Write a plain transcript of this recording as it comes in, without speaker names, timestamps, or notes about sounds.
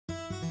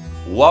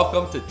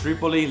Welcome to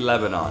Tripoli,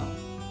 Lebanon.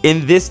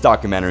 In this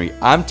documentary,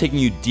 I'm taking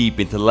you deep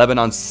into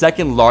Lebanon's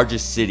second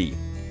largest city.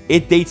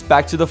 It dates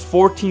back to the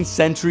 14th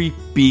century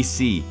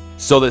BC,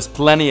 so there's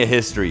plenty of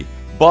history,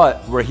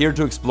 but we're here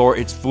to explore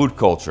its food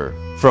culture.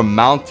 From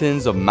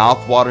mountains of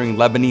mouth-watering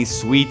Lebanese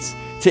sweets,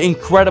 to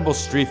incredible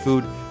street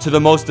food, to the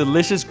most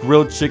delicious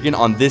grilled chicken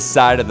on this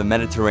side of the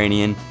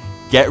Mediterranean,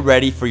 get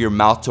ready for your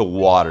mouth to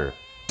water.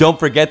 Don't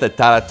forget the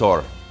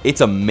tarator.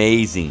 It's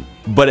amazing,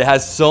 but it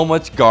has so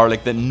much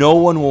garlic that no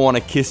one will want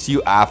to kiss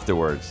you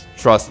afterwards.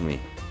 Trust me.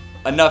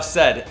 Enough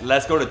said,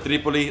 let's go to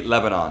Tripoli,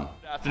 Lebanon.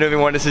 Good afternoon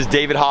everyone, this is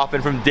David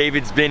Hoffman from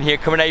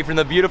Davidsbeenhere coming at you from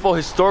the beautiful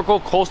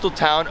historical coastal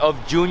town of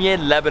Jounieh,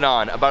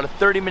 Lebanon, about a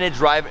 30-minute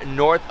drive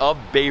north of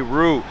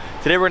Beirut.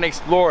 Today we're going to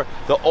explore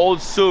the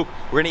old souk,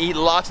 we're going to eat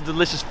lots of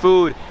delicious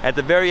food. At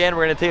the very end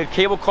we're going to take a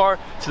cable car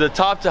to the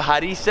top to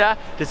Harissa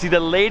to see the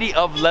Lady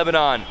of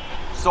Lebanon.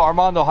 So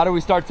Armando, how do we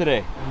start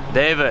today?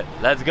 David,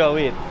 let's go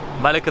eat.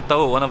 Malik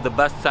al-Tawu, one of the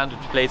best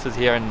sandwich places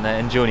here in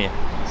Jounieh.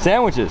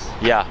 Sandwiches?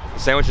 Yeah.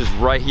 Sandwiches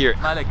right here.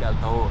 Malik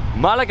al-Tawu.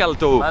 Malik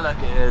al-Tawu. Malik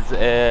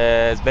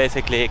is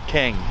basically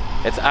king.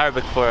 It's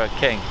Arabic for a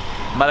king.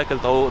 Malik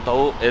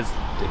al-Tawu is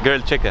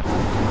grilled chicken.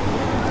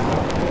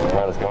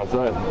 Alright, let's go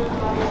inside.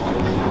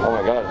 Oh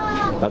my god,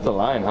 that's a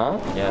line, huh?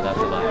 Yeah, that's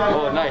a line.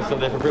 Oh nice, so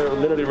they're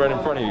literally right in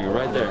front of you,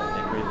 right there.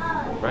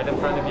 Right in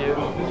front of you,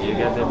 you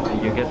get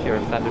your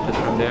sandwiches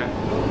from there,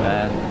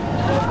 and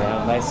they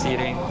have nice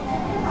seating.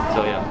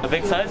 So yeah, a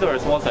big size or a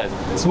small size?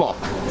 Small.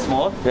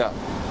 Small? Yeah.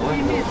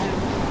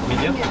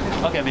 Medium?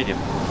 Okay, medium.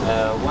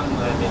 One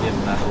medium.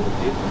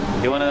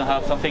 You want to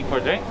have something for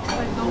drink?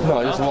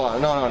 No, just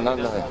one. No,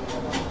 nothing.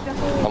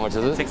 How much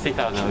is it?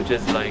 60,000, which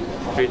is like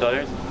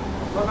 $3.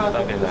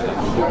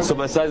 Okay. So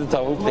besides the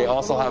tawouk, they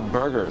also have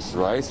burgers,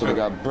 right? So they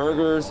got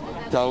burgers,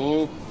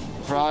 tawouk,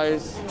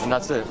 fries, and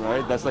that's it,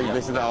 right? That's like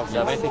basically the options.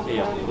 Yeah, basically,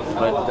 yeah.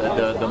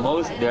 But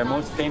they're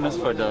most famous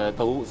for the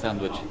tawouk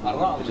sandwich,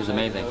 which is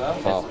amazing.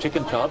 Wow. It's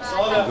chicken chops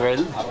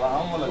grilled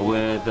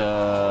with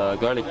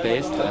garlic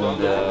paste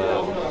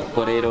and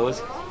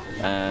potatoes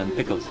and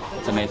pickles.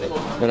 It's amazing.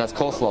 And that's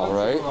coleslaw,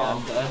 right?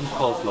 And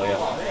coleslaw,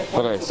 yeah.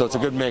 Okay, so it's a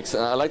good mix.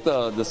 I like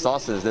the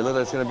sauces. They look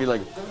like it's gonna be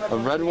like a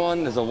red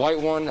one, there's a white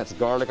one, that's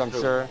garlic, I'm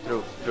sure.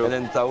 True. And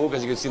then tawouk,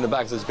 as you can see in the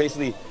back, so it's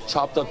basically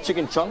chopped up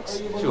chicken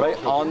chunks, right,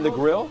 on the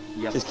grill.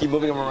 Yes. Just keep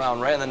moving them around,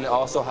 right? And then they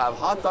also have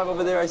hot dog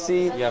over there, I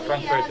see. Yeah,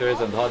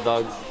 frankfurters and hot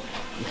dogs.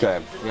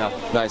 Okay. Yeah.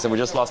 Nice, and we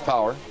just lost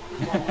power,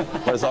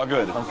 but it's all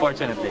good.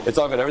 Unfortunately. It's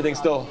all good, everything's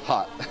still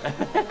hot.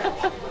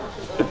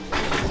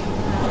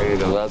 There you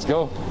go, let's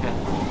go.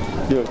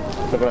 Dude,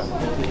 look at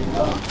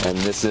that. And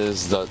this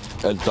is the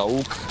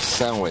tawouk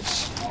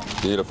sandwich.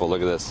 Beautiful,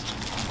 look at this.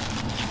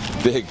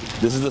 Big.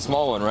 This is the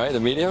small one, right? The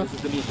medium? This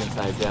is the medium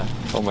size, yeah.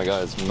 Oh my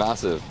god, it's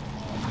massive.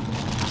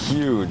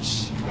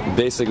 Huge.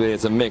 Basically,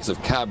 it's a mix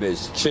of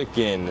cabbage,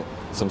 chicken,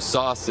 some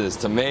sauces,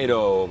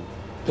 tomato,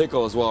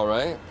 pickle as well,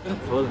 right?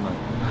 Full, man.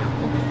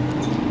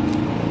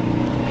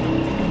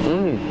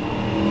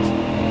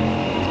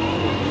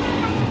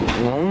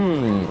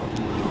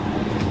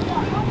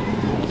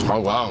 Oh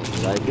wow.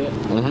 Like it?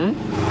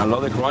 I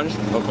love the crunch,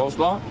 the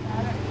coleslaw.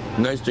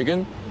 Nice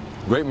chicken.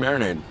 Great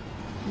marinade.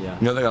 Yeah.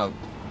 You know, like I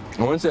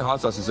wouldn't say hot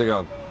sauce, it's like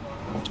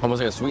almost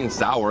like a sweet and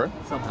sour.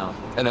 Somehow.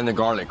 And then the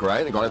garlic,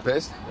 right? The garlic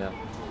paste. Yeah.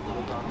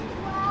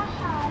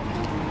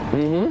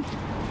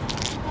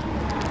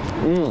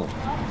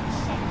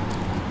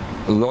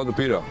 Love the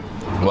pita.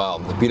 Wow,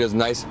 the pita's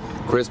nice,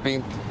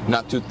 crispy,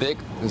 not too thick.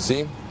 You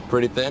see?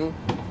 Pretty thin.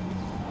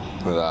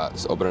 Look at that.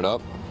 Just open it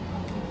up.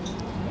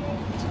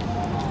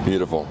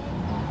 Beautiful.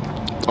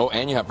 Oh,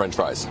 and you have French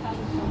fries.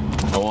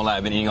 I won't lie,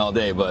 I've been eating all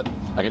day, but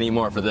I can eat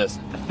more for this.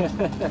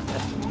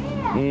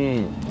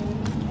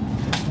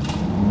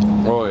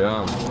 Oh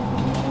yeah.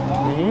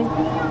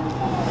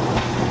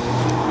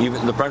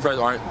 Even the French fries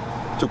aren't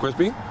too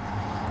crispy.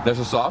 They're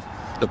so soft.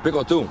 The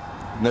pickle too.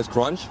 Nice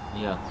crunch.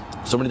 Yeah.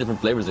 So many different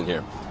flavors in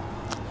here.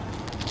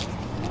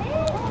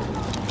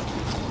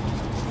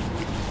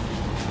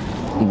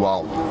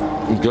 Wow,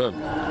 good.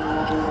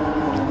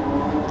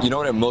 You know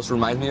what it most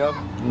reminds me of?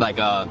 Like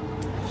I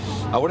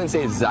wouldn't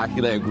say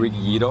exactly like a Greek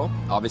gyro.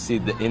 Obviously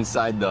the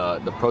inside,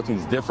 the protein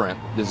is different.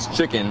 This is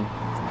chicken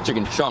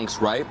chunks,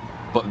 right?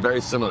 But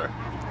very similar.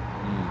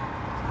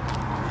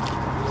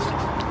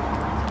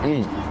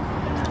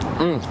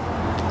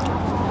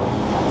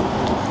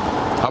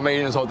 How am I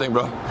eating this whole thing,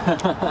 bro?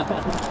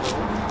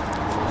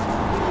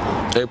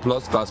 A+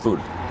 fast food.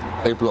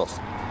 A+.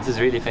 This is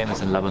really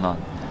famous in Lebanon.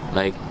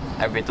 Like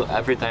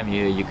every time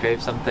you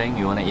crave something,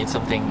 you want to eat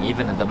something,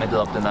 even in the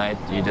middle of the night,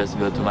 you just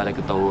go to Malik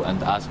al-Tawu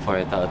and ask for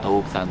a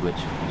tawouk sandwich.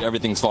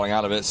 Everything's falling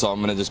out of it, so I'm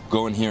gonna just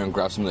go in here and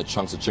grab some of the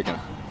chunks of chicken.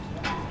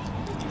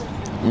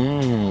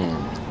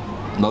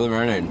 Another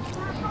marinade.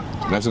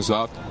 Nice and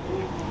soft.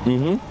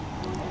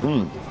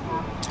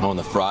 Oh, and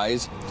the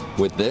fries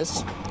with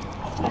this.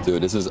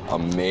 Dude, this is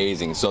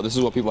amazing. So this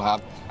is what people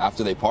have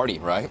after they party,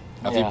 right?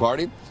 After you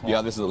party, you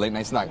have this as a late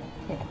night snack.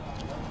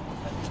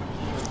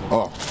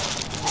 Oh,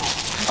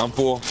 I'm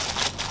full.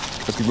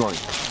 Let's keep going.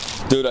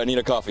 Dude, I need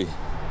a coffee.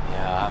 Yeah.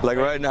 Yeah. Like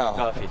right now.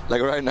 Coffee.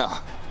 Like right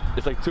now.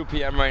 It's like 2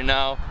 p.m. right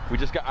now. We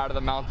just got out of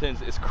the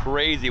mountains. It's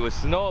crazy. It was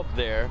snow up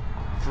there,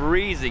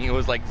 freezing. It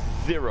was like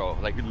 0,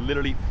 like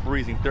literally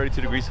freezing,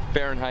 32 degrees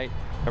Fahrenheit.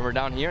 And we're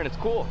down here and it's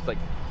cool. It's like,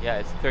 Yeah,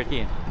 it's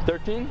 13.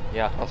 13?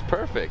 Yeah. That's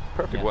perfect.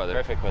 Perfect weather.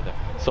 Perfect weather.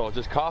 So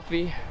just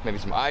coffee, maybe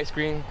some ice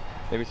cream,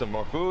 maybe some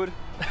more food.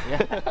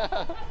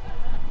 Yeah.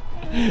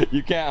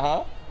 You can't,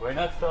 huh? We're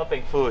not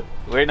stopping food.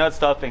 We're not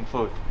stopping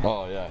food.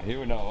 Oh yeah,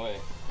 here no way.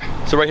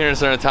 So right here in the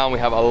center of town, we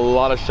have a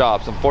lot of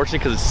shops. Unfortunately,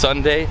 because it's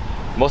Sunday,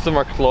 most of them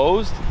are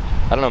closed.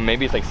 I don't know,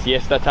 maybe it's like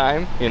siesta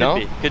time, you know?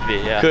 Could be,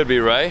 yeah. Could be,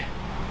 right?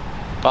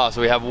 Oh,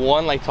 so we have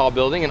one like tall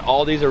building and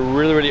all these are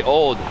really, really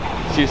old.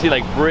 So you see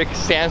like brick,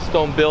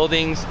 sandstone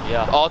buildings,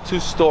 Yeah. all 2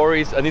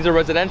 stories. And these are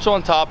residential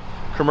on top,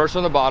 commercial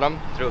on the bottom.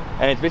 True.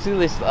 And it's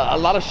basically a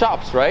lot of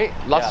shops, right?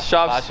 Lots of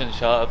shops. Fashion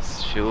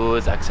shops,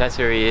 shoes,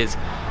 accessories,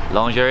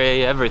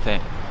 lingerie,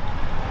 everything.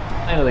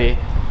 Finally,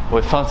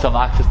 we found some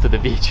access to the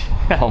beach.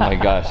 Oh my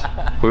gosh.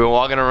 We were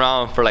walking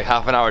around for like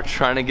half an hour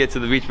trying to get to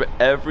the beach, but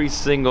every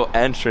single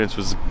entrance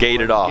was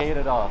gated off.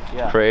 Gated off,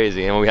 yeah.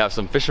 Crazy. And we have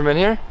some fishermen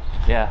here.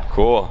 Yeah.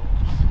 Cool.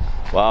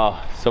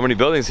 Wow, so many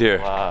buildings here.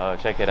 Wow,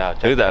 check it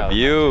out. Look at that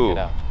view.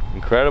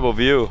 Incredible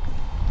view.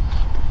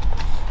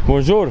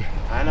 Bonjour.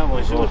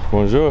 Bonjour.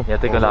 Bonjour. Yeah,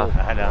 take a look.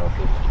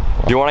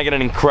 If you want to get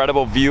an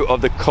incredible view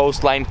of the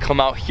coastline, come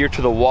out here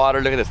to the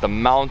water. Look at this, the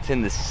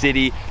mountain, the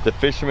city, the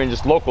fishermen,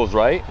 just locals,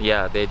 right?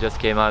 Yeah, they just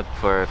came out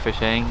for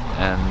fishing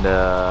and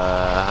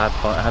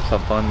have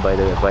some fun by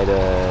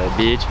the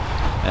beach,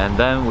 and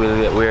then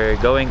we're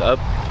going up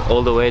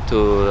all the way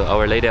to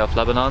Our Lady of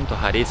Lebanon, to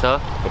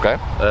Harissa. Okay.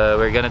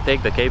 We're gonna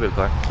take the cable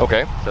car,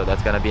 Okay. so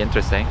that's gonna be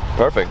interesting.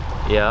 Perfect.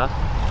 Yeah.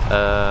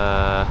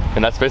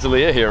 And that's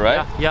basically it here,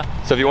 right? Yeah.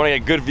 So if you want to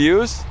get good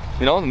views,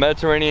 you know, the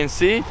Mediterranean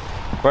Sea,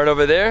 right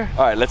over there.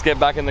 All right, let's get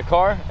back in the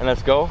car and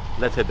let's go.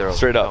 Let's hit the road.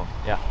 Straight up.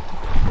 Yeah.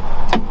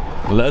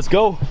 Let's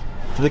go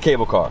to the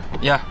cable car.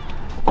 Yeah.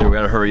 We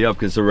gotta hurry up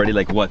because it's already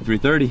like what,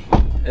 3:30?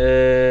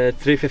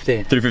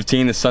 3:15.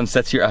 3:15. The sun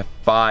sets here at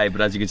 5,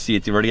 but as you can see,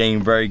 it's already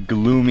getting very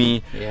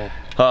gloomy. Yeah.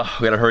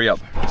 We gotta hurry up.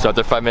 So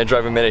after a 5-minute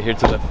drive, we made it here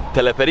to the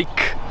teleferic.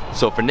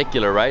 So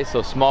funicular, right?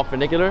 So small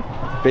funicular,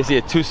 basically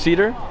a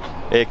 2-seater.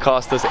 It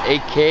cost us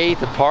 8K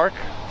to park,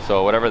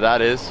 so whatever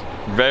that is,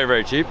 very,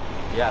 very cheap.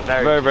 Yeah,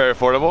 Very, very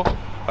affordable.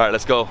 All right,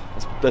 let's go.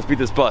 Let's beat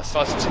this bus.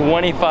 Costs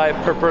 25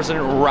 per person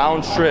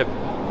round trip,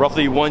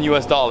 roughly $1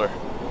 US,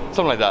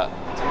 something like that.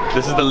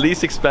 This is the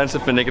least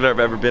expensive funicular I've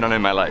ever been on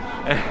in my life.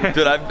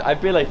 Dude, I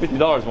paid like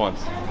 $50 once.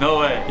 No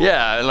way.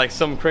 Yeah, in like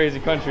some crazy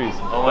countries,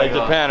 Oh my like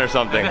God. Japan or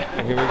something.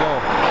 Here we go.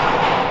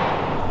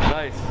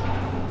 Nice,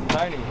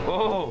 tiny.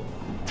 Whoa,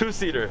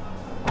 2-seater.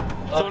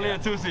 It's only a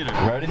 2-seater.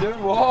 Ready, dude?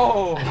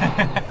 Whoa,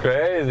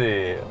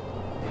 crazy.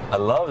 I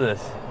love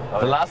this.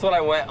 The last one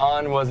I went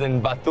on was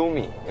in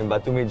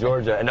Batumi,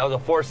 Georgia, and that was a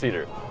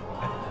 4-seater.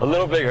 A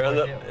little bigger.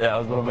 Yeah, it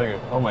was a little bigger.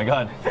 Oh my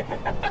God. Look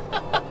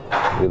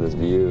at these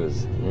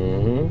views.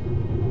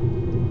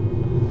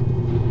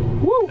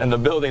 Woo! And the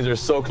buildings are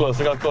so close.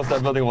 Look how close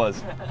that building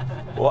was.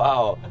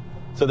 Wow.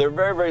 So they're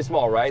very, very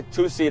small, right?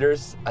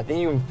 2-seaters. I think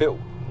you can fit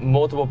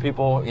multiple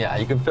people. Yeah,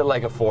 you can fit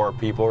like 4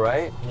 people,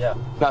 right? Yeah.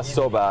 Not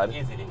so bad.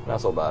 Easily.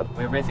 Not so bad.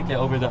 We're basically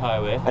over the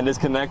highway. And this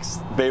connects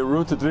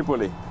Beirut to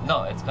Tripoli.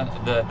 No, it's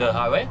the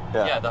highway.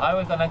 Yeah. Yeah, the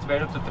highway connects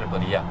Beirut to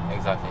Tripoli. Yeah,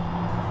 exactly.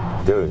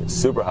 Dude,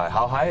 super high.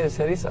 How high is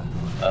Harissa?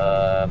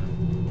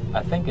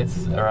 I think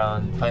it's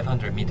around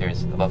 500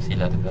 meters above sea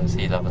level.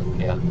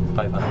 Yeah,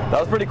 500. That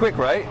was pretty quick,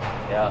 right?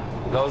 Yeah,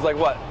 That was like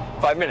what?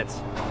 5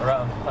 minutes.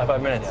 around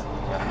 5 minutes.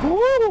 Yeah.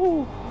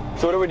 Woo!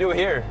 So what do we do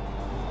here?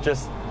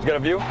 Just get a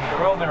view?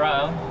 We roam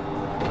around.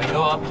 We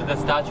go up to the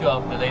statue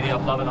of the Lady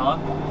of Lebanon.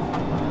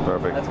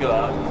 Perfect. Let's go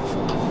out.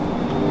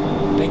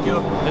 Thank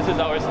you. This is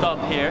our stop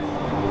here.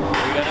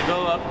 We're gonna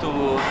go up to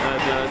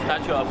the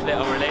statue of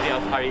Our Lady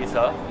of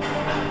Harissa,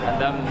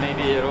 and then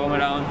maybe roam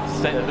around,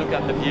 look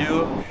at the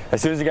view.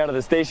 As soon as you get out of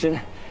the station,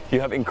 you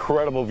have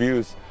incredible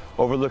views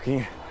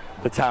overlooking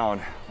the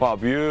town. Wow,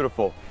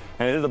 beautiful.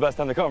 And it is the best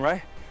time to come,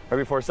 right? Right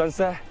before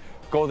sunset,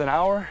 golden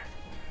hour.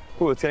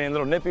 Ooh, it's getting a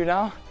little nippy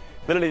now.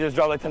 Literally just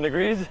dropped like 10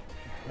 degrees.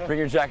 Bring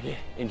your jacket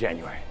in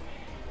January.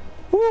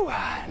 Woo,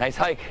 nice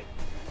hike.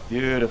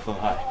 Beautiful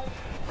hike.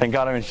 Thank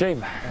God I'm in shape.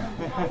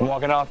 I'm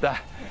walking off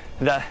that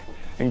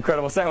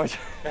incredible sandwich.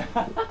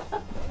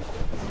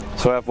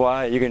 So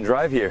FYI, you can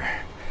drive here.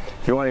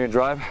 If you want, you can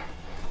drive.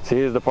 So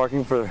here's the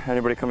parking for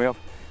anybody coming up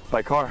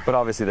by car. But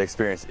obviously the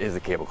experience is a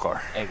cable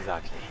car.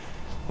 Exactly.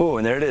 Oh,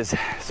 and there it is.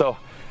 So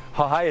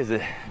how high is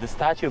it? The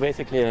statue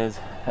basically is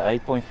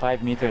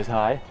 8.5 meters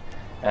high,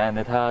 and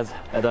it has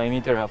a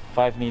diameter of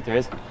 5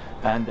 meters,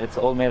 and it's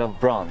all made of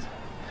bronze,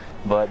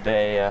 but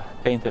they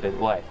painted it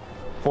white.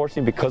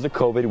 Fortunately, because of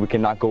COVID, we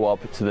cannot go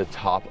up to the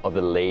top of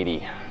the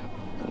lady.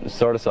 It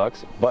sort of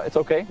sucks, but it's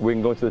okay. We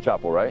can go to the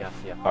chapel, right?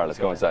 Yeah. All right, let's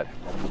go inside.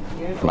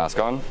 Mask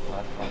on.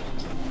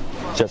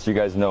 Just so you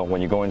guys know,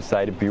 when you go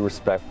inside, be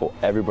respectful.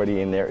 Everybody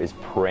in there is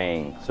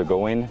praying. So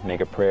go in, make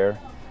a prayer,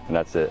 and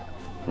that's it.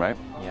 right?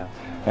 Yeah.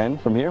 And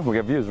from here we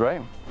get views,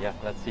 right? Yeah,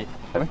 let's see.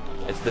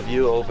 It's the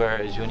view over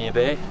Junior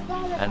Bay,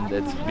 and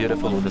it's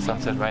beautiful with the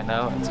sunset right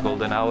now. It's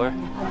golden hour.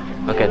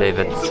 Okay,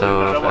 David,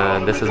 so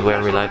this is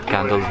where we light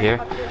candles here,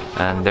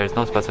 and there's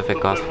no specific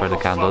cost for the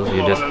candles.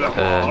 You just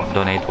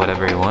donate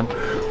whatever you want,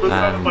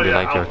 and we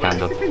light your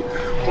candle. These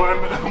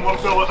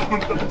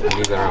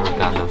are our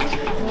candles.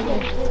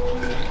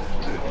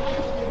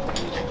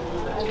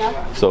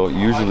 So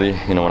usually,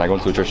 you know, when I go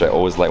into a church, I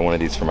always light one of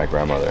these for my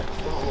grandmother.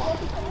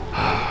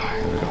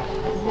 Here we go.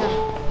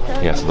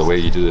 Yeah, so the way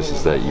you do this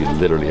is that you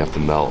literally have to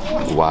melt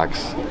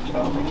wax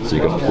so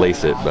you can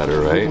place it better,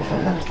 right?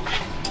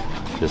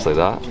 Just like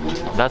that.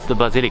 That's the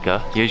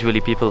basilica. Usually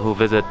people who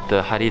visit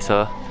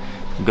Harissa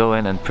go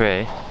in and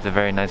pray. It's a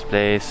very nice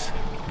place,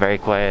 very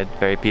quiet,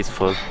 very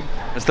peaceful.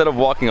 Instead of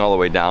walking all the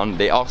way down,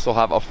 they also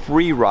have a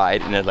free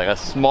ride in like a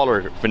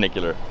smaller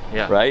funicular,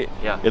 right?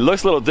 Yeah. It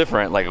looks a little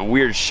different, like a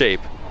weird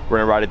shape. We're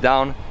gonna ride it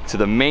down to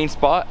the main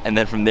spot, and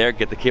then from there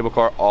get the cable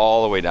car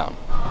all the way down.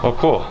 Oh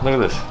cool, look at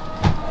this.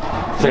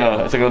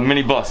 It's like a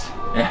mini bus.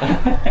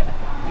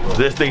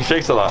 This thing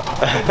shakes a lot.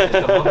 It's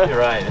a bumpy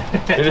ride.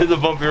 It is a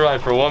bumpy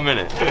ride for 1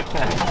 minute.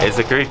 It's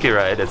a creaky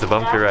ride, it's a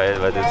bumpy ride,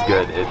 but it's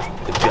good.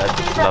 It's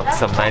got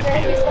some nice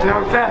views.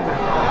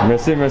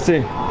 Merci,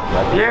 merci.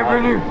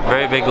 Bienvenue.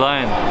 Very big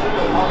line.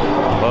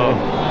 Whoa.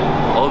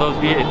 All those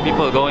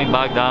people going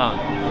back down.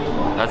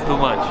 That's too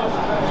much.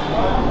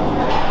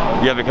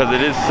 Yeah, because it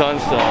is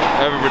sunset,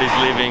 everybody's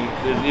leaving.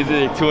 There's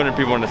easily 200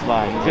 people in this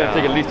line. It's gonna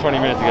take at least 20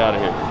 minutes to get out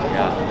of here.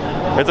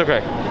 Yeah. It's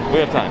okay, we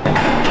have time.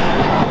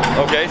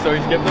 Okay, so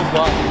he skipped the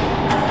spot.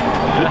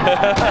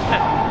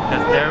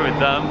 Just there with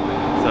them.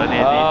 So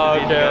they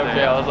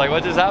okay. I was like,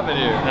 what just happened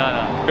here?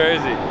 No.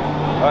 Crazy.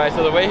 All right,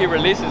 so the way he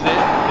releases it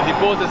is he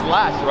pulls this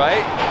latch, right?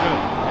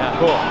 Yeah.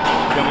 Cool.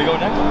 Can we go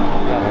next?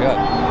 Yeah, we got.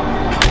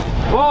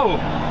 Whoa!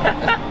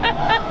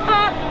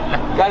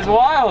 Guy's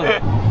wild.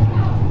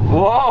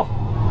 Whoa!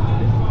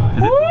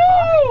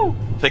 Woo!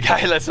 The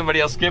guy let somebody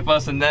else skip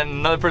us, and then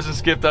another person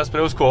skipped us, but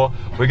it was cool.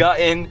 We got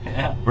in,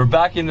 we're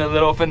back in the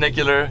little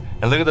funicular,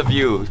 and look at the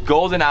view.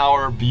 Golden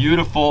hour,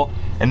 beautiful,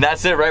 and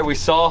that's it, right? We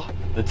saw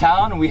the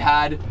town, and we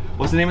had,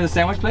 what's the name of the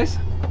sandwich place?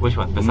 Which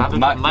one?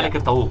 Malik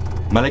al-Taou.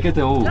 Malik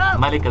al-Taou.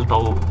 Malik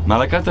al-Taou.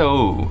 Malik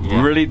al-Taou.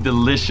 Yeah. Really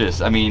delicious.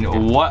 I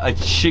mean, what a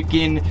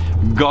chicken,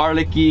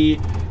 garlicky,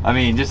 I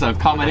mean, just a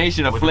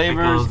combination of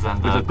flavors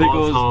with the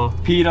pickles,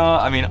 pita.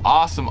 I mean,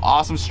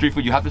 awesome street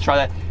food. You have to try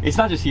that. It's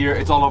not just here;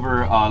 it's all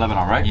over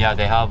Lebanon, right? Yeah,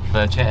 they have.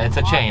 It's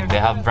a chain. They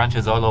have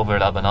branches all over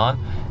Lebanon,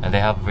 and they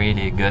have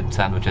really good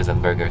sandwiches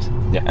and burgers.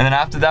 Yeah. And then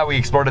after that, we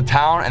explored the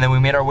town, and then we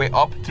made our way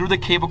up through the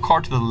cable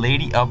car to the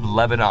Lady of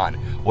Lebanon.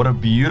 What a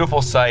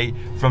beautiful sight!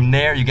 From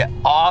there, you get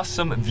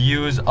awesome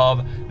views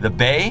of the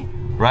bay,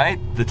 right?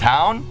 The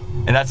town.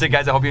 And that's it,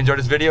 guys. I hope you enjoyed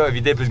this video. If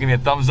you did, please give me a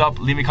thumbs up.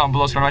 Leave me a comment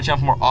below. Subscribe to my channel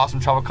for more awesome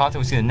travel content.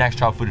 We'll see you in the next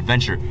travel food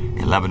adventure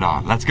in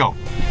Lebanon. Let's go.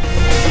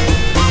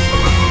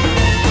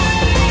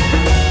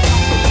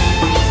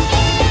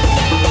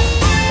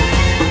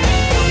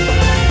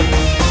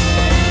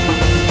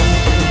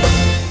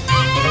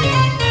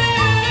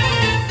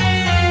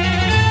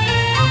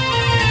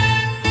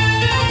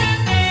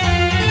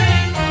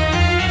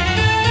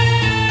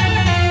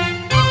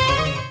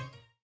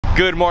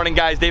 Good morning,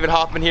 guys. David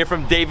Hoffman here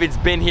from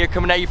Davidsbeenhere,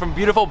 coming at you from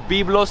beautiful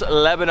Byblos,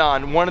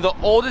 Lebanon, one of the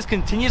oldest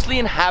continuously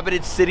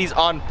inhabited cities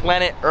on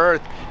planet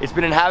Earth. It's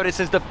been inhabited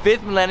since the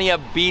 5th millennia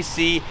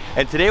BC,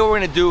 and today what we're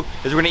gonna do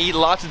is we're gonna eat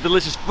lots of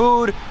delicious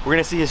food, we're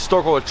gonna see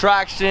historical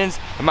attractions,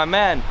 and my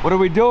man, what are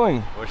we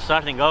doing? We're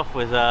starting off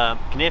with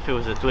knefe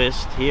with a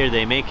twist. Here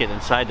they make it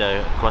inside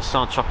a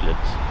croissant chocolate.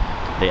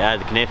 They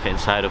add knefe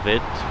inside of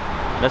it.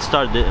 Let's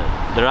start the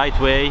right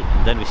way,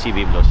 and then we see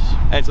Byblos.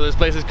 And so this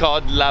place is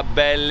called La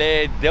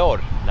Belle d'Or.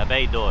 La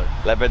Belle d'Or.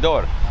 La Belle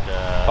d'Or.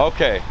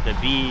 Okay. The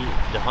bee,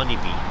 the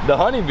honeybee. The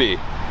honeybee.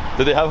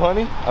 Do they have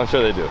honey? I'm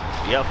sure they do.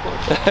 Yeah, of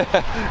course.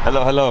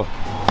 Hello, hello.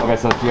 Okay,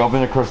 so you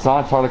open the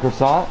croissant, chocolate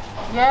croissant.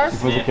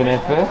 Yes. You put the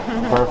knefe.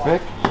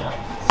 Perfect. Yeah.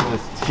 So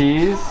there's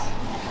cheese.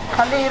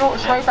 خليه يروق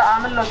شوي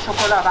تعمل له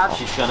الشوكولا بعد.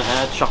 She's gonna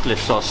add chocolate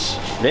sauce.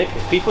 ليك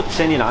في فوت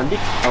ثاني اللي عندك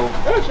أو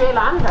ايش اللي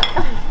عندك؟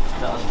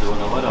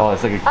 Oh,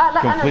 it's like a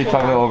complete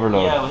chocolate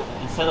overload. Yeah,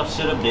 instead of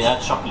syrup they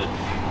add chocolate.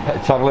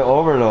 Chocolate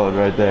overload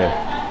right there.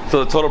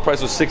 So the total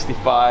price was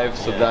 $65,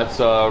 so that's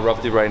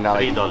roughly right now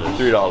like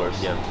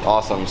 $3. Yeah.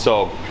 Awesome.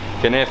 So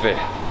knefe,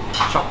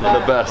 Chocolate.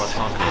 the best.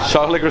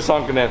 Chocolate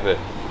croissant knefe.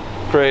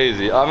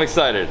 Crazy. I'm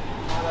excited.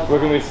 Where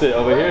can we sit?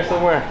 Over here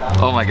somewhere?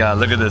 Oh my god,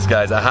 look at this,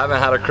 guys. I haven't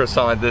had a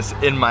croissant like this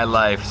in my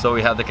life. So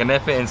we have the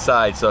knefe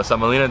inside. So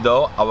semolina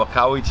dough,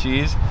 awakawi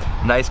cheese,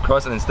 nice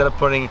crust, and instead of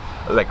putting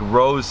like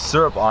rose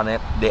syrup on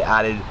it, they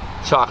added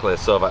chocolate.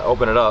 So if I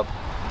open it up,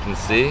 you can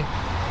see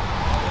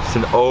it's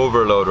an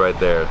overload right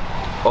there.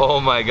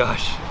 Oh my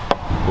gosh,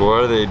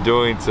 what are they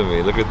doing to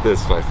me? Look at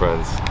this, my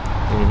friends.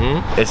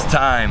 It's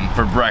time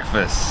for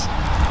breakfast.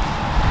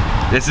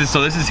 This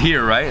is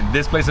here, right?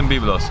 This place in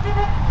Byblos.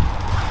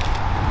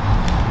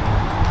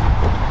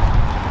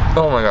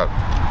 Oh my god.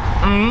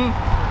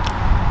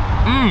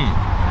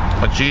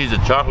 A cheese, a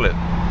chocolate.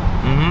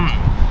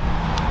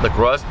 the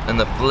crust and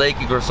the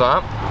flaky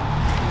croissant.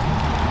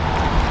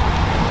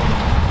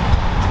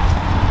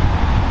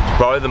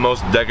 Probably the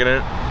most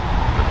decadent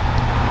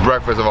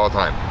breakfast of all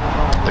time.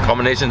 The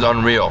combination's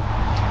unreal.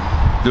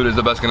 Dude, it's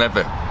the best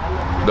knefe.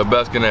 The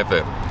best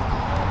knefe.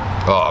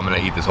 Oh, I'm gonna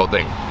eat this whole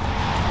thing.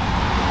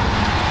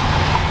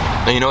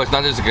 And you know, it's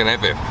not just a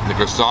knefe. The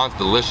croissant's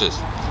delicious.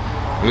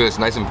 Look at this,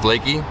 nice and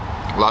flaky.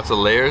 Lots of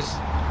layers.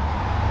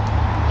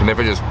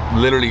 Knefe just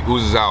literally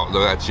oozes out.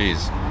 Look at that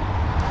cheese.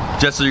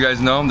 Just so you guys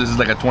know, this is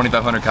like a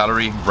 2,500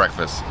 calorie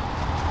breakfast.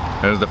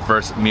 It was the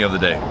first meal of the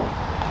day.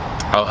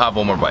 I'll have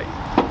one more bite.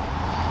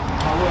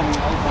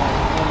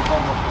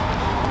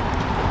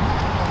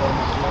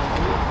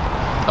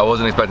 I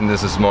wasn't expecting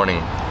this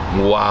morning.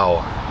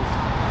 Wow.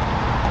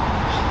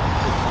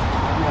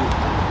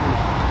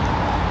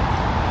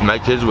 My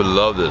kids would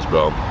love this,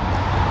 bro.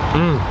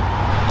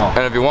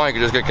 And if you want, you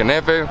can just get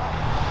knefe. You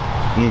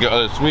can get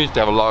other sweets.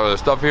 They have a lot of other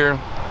stuff here.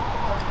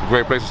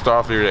 Great place to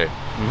start off your day.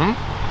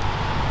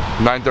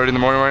 9:30 in the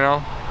morning right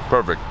now.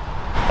 Perfect.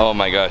 Oh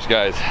my gosh,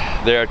 guys,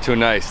 they are too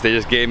nice. They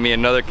just gave me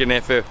another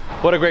knefe.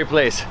 What a great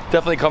place.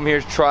 Definitely come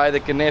here, try the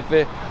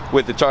knefe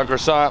with the chocolate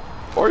croissant,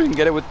 or you can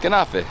get it with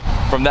knafe.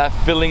 From that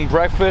filling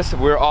breakfast,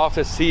 we're off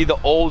to see the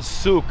old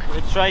souk.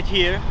 It's right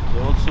here,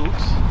 the old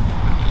souks.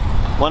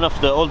 One of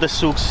the oldest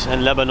souks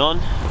in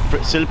Lebanon,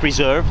 still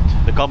preserved.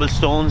 The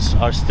cobblestones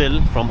are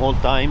still from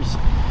old times.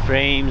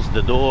 Frames,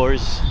 the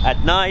doors.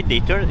 At night, they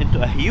turn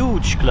into a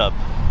huge club.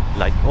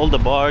 Like all the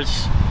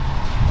bars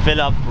fill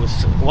up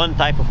with one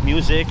type of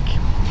music.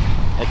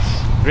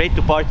 It's great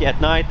to party at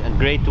night and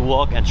great to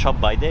walk and shop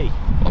by day.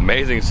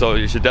 Amazing, so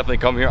you should definitely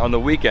come here on the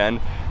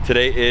weekend.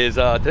 Today is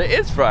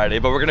Friday,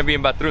 but we're gonna be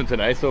in Batroun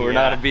tonight, so we're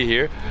not gonna be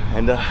here.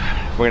 And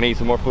we're gonna eat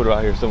some more food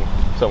out here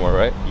somewhere,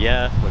 right?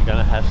 Yeah, we're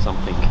gonna have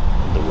something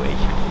on the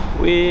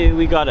way.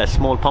 We got a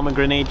small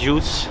pomegranate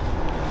juice.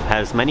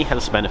 Has many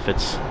health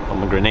benefits.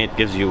 Pomegranate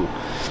gives you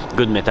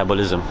good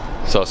metabolism.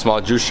 So a small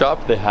juice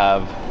shop, they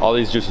have all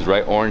these juices,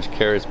 right? Orange,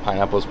 carrots,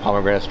 pineapples,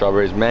 pomegranates,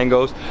 strawberries,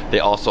 mangoes. They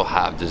also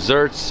have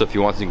desserts, so if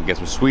you want to, you can get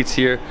some sweets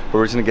here. But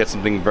we're just gonna get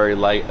something very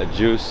light, a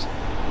juice.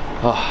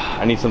 Oh,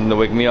 I need something to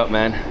wake me up,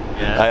 man.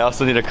 Yeah. I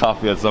also need a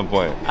coffee at some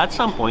point. At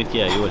some point,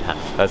 yeah, you will have.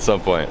 At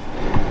some point.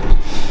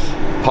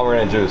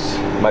 Pomegranate juice,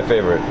 my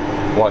favorite.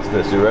 Watch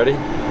this, you ready?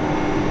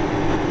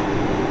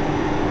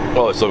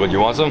 Oh, it's so good. You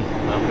want some?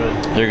 I'm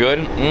good. You're good?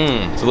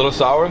 It's a little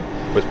sour,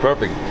 but it's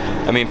perfect.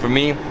 I mean, for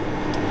me,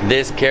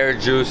 this carrot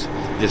juice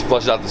just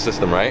flushes out the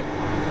system, right?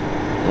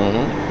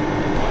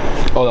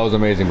 Oh, that was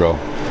amazing, bro.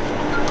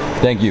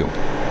 Thank you.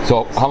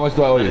 So, how much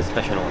do I owe you?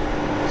 Special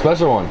one.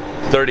 Special one.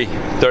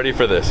 30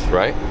 for this,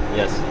 right?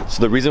 Yes.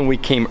 So the reason we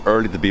came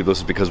early to Byblos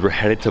is because we're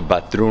headed to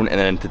Batroun and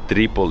then to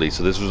Tripoli.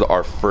 So this was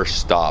our first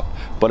stop.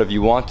 But if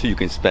you want to, you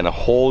can spend a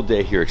whole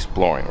day here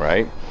exploring,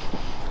 right?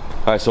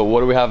 All right, so what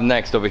do we have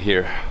next over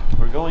here?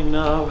 We're going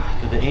now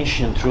to the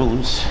ancient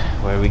ruins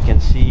where we can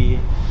see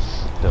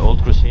the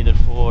old Crusader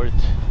fort.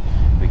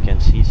 We can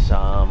see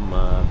some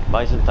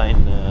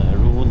Byzantine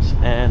ruins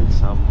and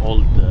some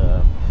old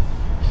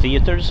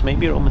theaters,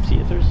 maybe Roman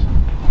theaters.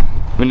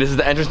 I mean, this is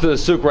the entrance to the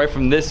souk right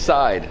from this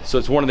side, so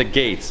it's one of the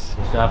gates.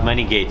 They used to have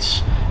many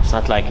gates. It's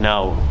not like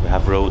now we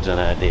have roads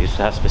and they used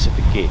to have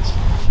specific gates.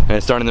 And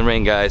it's starting to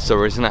rain, guys, so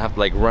we're just gonna have to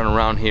like run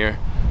around here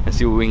and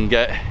see what we can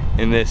get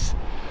in this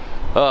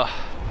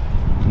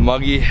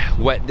muggy,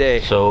 wet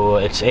day. So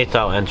it's 8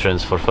 tau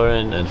entrance for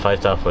foreign and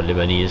 5 tau for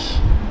Lebanese,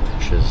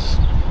 which is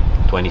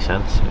 20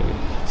 cents maybe.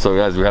 So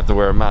guys, we have to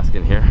wear a mask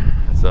in here.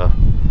 It's a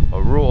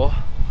rule.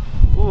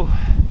 Ooh.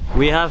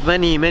 We have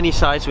many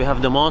sites. We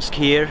have the mosque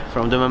here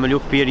from the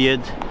Mamluk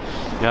period.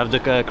 You have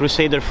the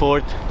Crusader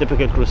fort,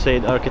 typical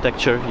Crusade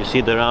architecture. You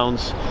see the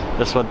rounds,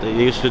 that's what they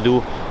used to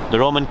do. The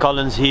Roman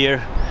columns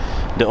here,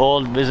 the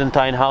old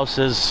Byzantine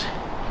houses.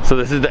 So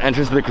this is the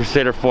entrance to the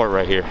Crusader fort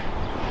right here.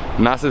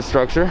 Massive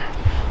structure.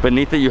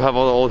 Beneath it you have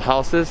all the old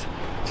houses.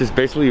 Just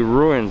basically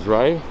ruins,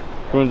 right?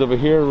 Ruins over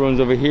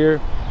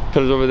here,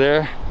 pillars over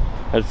there.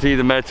 I see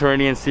the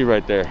Mediterranean Sea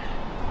right there.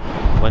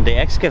 When they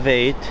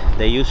excavate,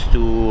 they used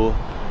to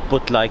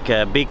put like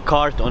a big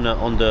cart on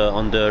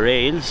the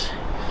rails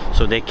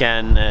so they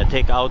can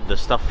take out the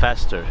stuff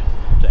faster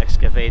to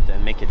excavate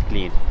and make it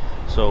clean.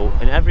 So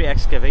in every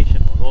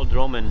excavation on old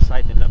Roman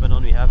site in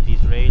Lebanon, we have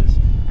these rails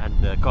and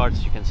the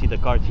carts. You can see the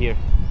cart here.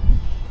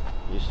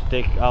 They used to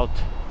take out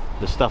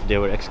the stuff they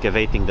were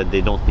excavating that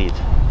they don't need.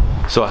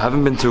 So I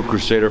haven't been to a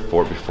Crusader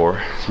fort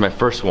before. It's my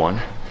first one.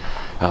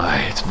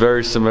 It's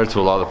very similar to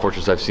a lot of the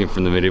fortresses I've seen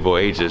from the medieval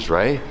ages,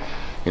 right?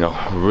 You know,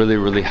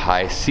 really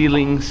high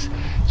ceilings.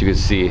 You can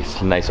see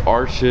some nice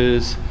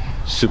arches,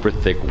 super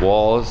thick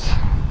walls.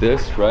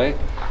 This, right?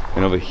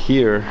 And over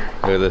here,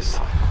 look at this.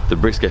 The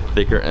bricks get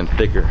thicker and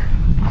thicker.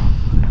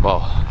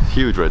 Wow, it's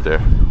huge right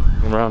there.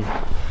 Around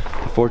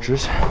the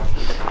fortress,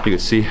 you can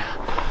see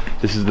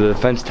this is the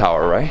defense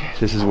tower, right?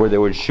 This is where they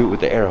would shoot with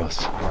the arrows.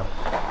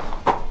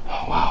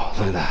 Oh, wow,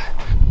 look at that.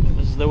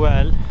 This is the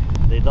well.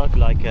 They dug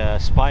like a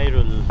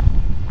spiral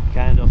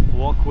kind of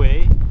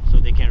walkway so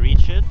they can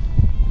reach it.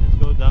 Let's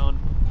go down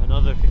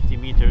another 50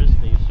 meters.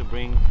 They used to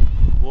bring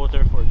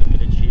water for the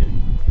village here.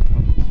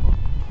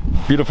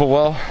 beautiful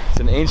well. It's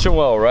an ancient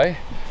well, right?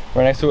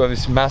 Right next to it we have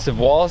these massive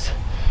walls.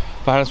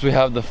 Behind us we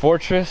have the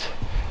fortress.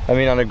 I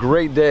mean, on a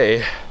great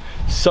day,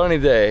 sunny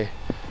day,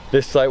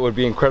 this site would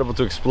be incredible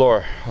to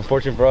explore.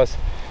 Unfortunately for us,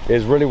 it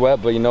is really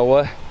wet, but you know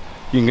what?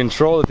 You can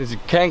control the things you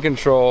can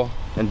control,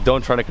 and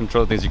don't try to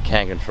control the things you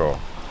can't control.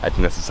 I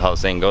think this is how the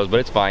saying goes, but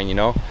it's fine, you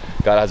know?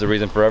 God has a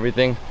reason for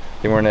everything.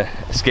 I think we're gonna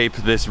escape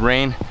this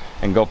rain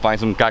and go find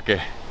some kake.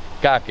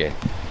 Kake.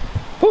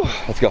 Whew,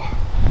 let's go.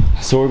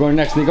 So we're going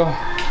next, Nico?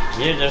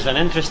 Here there's an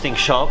interesting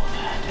shop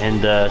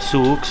in the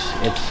souks.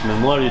 It's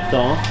Mémoire du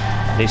Temps.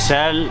 They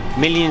sell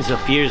millions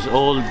of years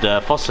old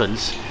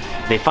fossils.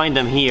 They find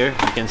them here,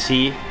 you can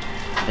see,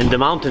 in the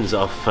mountains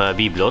of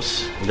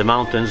Byblos. The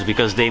mountains,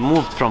 because they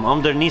moved from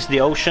underneath the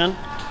ocean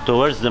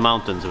towards the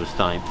mountains with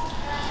time.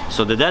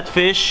 So the dead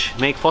fish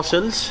make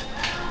fossils,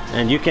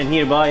 and you can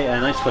here buy a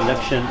nice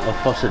collection of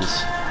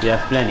fossils. You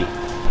have plenty.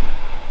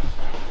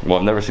 Well,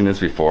 I've never seen this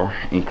before.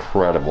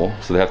 Incredible.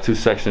 So they have two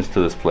sections to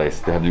this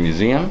place. They have the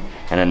museum,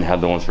 and then they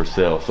have the ones for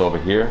sale. So over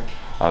here,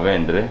 a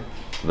vendre.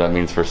 So that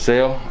means for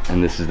sale,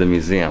 and this is the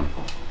museum.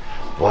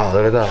 Wow,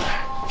 look at that.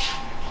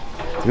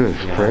 Dude,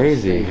 it's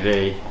crazy.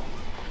 Very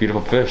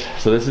Beautiful fish.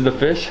 So this is the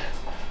fish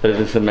that has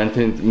been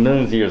cemented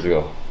millions of years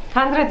ago.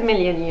 100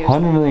 million years.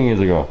 100 million years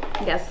ago.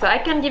 Yes, so I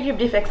can give you a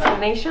brief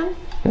explanation.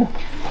 Yeah.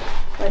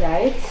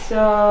 Alright,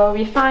 so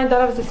we find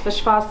all of these fish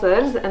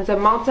fossils in the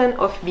mountain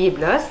of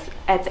Byblos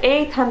at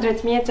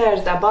 800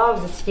 meters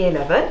above the sea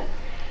level.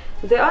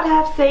 They all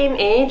have same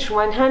age,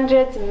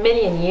 100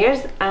 million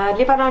years, and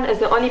Lebanon is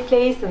the only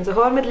place in the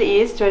whole Middle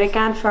East where you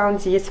can find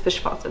these fish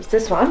fossils.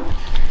 This one.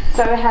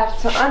 So we have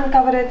to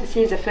uncover it to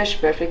see the fish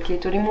perfectly,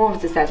 to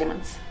remove the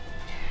sediments.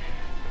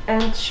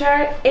 And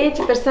sure,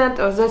 80%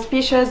 of the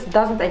species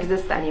doesn't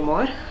exist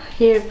anymore.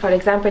 Here, for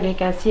example, you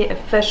can see a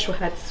fish who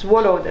had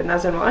swallowed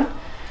another one.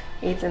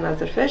 Eats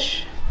another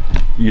fish.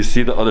 You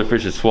see the other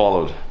fish is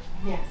swallowed.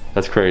 Yes.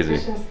 That's crazy.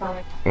 Fish in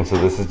stomach. And so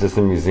this is just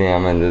a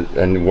museum,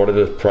 and what do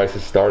the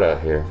prices start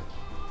at here?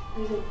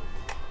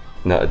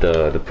 No,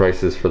 the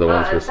prices for the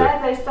ones for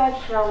sale. They start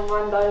from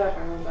 $1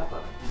 and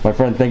above. My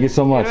friend, thank you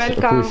so much. You're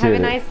welcome. Appreciate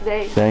Have a it. nice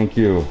day. Thank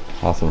you.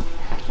 Awesome.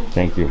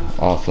 Thank you.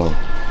 Awesome.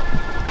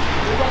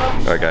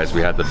 Alright guys,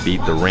 we had to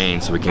beat the rain,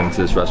 so we came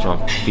to this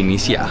restaurant,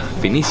 Phoenicia,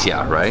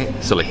 right?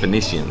 So like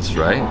Phoenicians,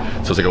 right?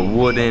 So it's like a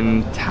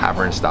wooden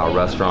tavern style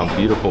restaurant,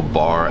 beautiful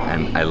bar,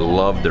 and I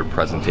love their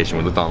presentation.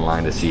 We looked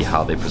online to see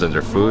how they present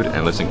their food, and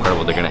it looks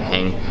incredible. They're gonna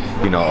hang,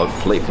 you know, a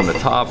plate from the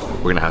top.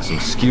 We're gonna have some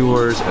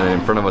skewers, and then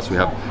in front of us we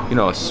have, you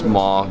know, a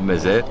small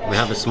mezet. We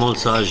have a small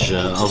sage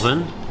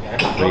oven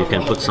where you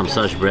can put some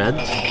sage bread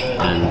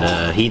and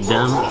heat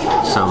them,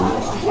 some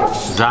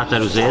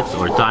za'atar zait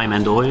or thyme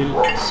and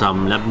oil,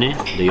 some labneh,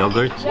 the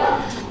yogurt,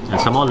 and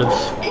some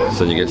olives.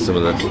 So you get some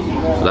of the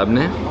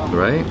labneh,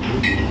 right?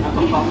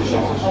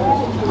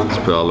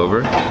 Just put it all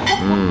over.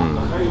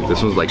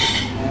 This one's like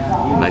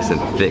nice and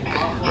thick,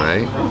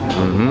 right?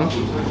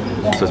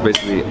 So it's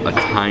basically a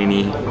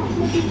tiny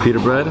pita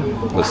bread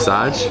with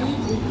sage,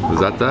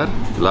 za'atar,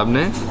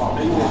 labneh.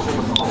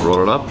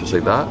 Roll it up just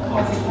like that.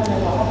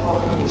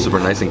 Super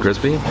nice and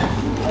crispy.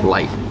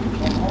 Light.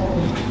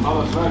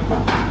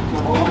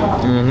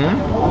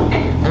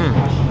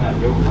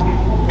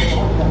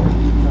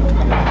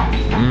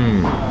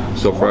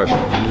 So fresh.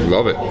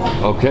 Love it.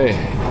 Okay.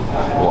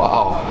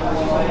 Wow.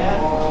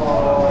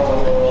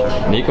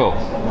 Nico,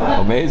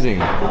 amazing.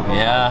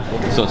 Yeah.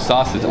 So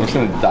sausage, I'm just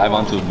gonna dive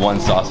onto one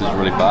sausage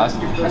really fast.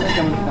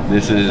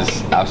 This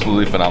is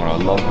absolutely phenomenal.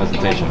 I love the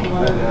presentation.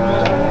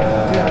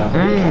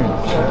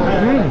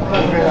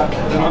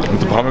 With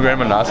the pomegranate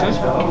molasses.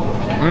 Oh,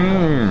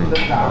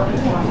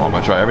 I'm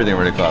gonna try everything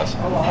really fast.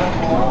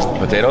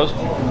 Potatoes.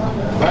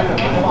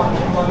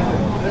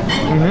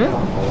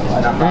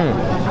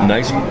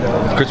 Nice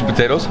crispy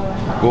potatoes.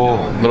 Oh,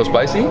 a little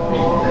spicy.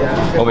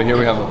 Over here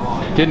we have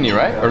kidney,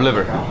 right? Or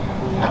liver?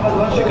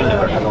 Chicken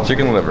liver.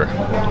 Chicken liver.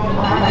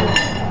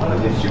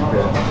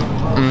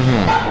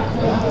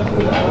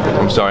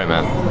 I'm sorry,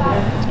 man.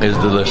 It's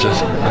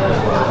delicious.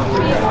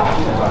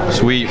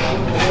 Sweet.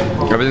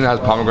 Everything has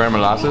pomegranate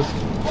molasses.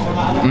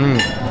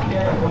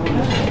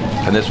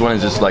 And this one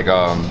is just like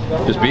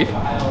just beef.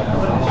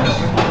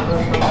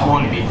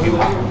 Small beef.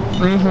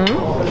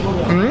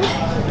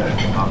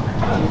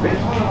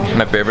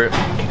 My favorite,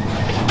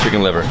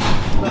 chicken liver.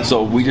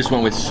 So we just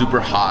went with super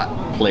hot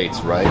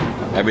plates, right?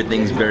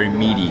 Everything's very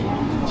meaty.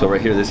 So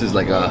right here, this is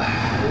like a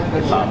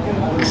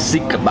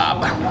sikh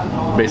kebab,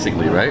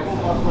 basically, right?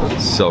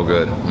 So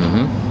good.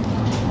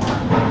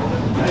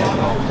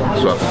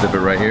 So I have to dip it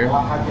right here.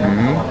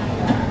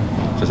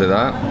 Just like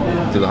that,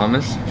 to the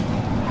hummus.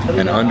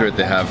 And under it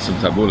they have some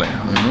tabbouleh.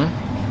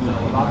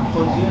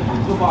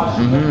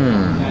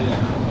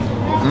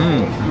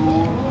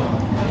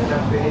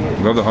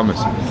 Love the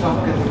hummus.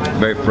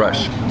 Very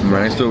fresh. And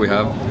right next to it we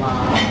have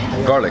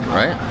garlic,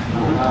 right?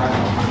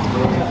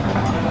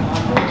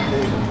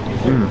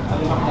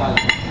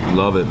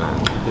 Love it, man.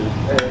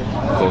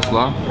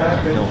 Coleslaw.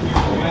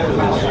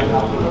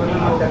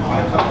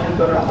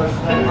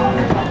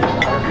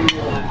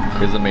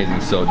 is amazing.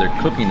 So they're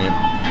cooking it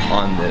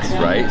on this,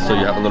 right? So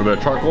you have a little bit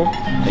of charcoal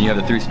and you have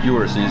the 3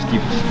 skewers, so you just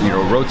keep, you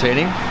know,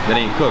 rotating, then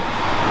you cook.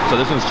 So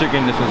this one's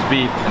chicken, this one's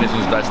beef, and this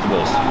one's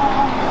vegetables.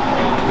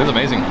 It's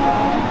amazing.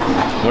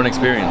 What an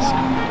experience.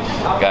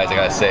 Guys, I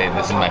gotta say,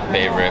 this is my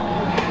favorite.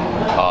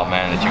 Oh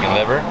man, the chicken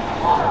liver.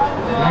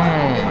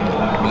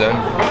 Then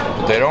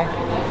potato,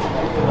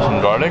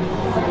 some garlic.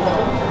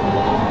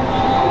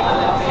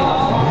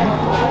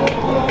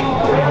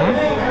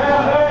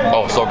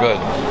 Oh, so good.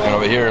 And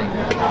over here,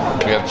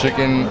 we have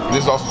chicken.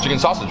 This is also chicken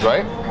sausage,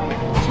 right?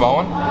 Small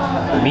one?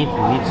 Meat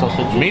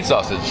sausage. Meat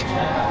sausage.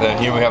 Then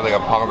here we have like a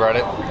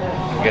pomegranate,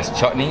 I guess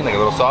chutney, like a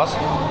little sauce.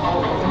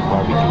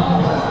 Barbecue.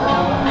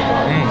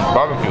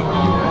 Barbecue.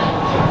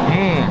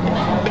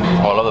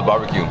 Oh, I love the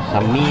barbecue.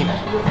 Some meat.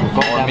 We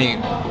call More them meat.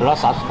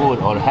 ras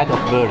asfur or head of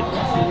bird,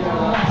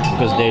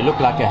 because they look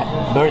like a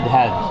bird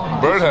head.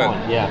 Bird head?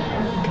 Small, yeah.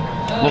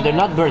 No, they're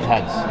not bird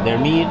heads. They're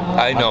meat.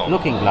 I know.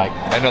 Looking like.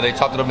 I know, they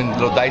chopped it up in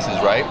little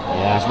dices, right?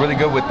 Yeah. It's really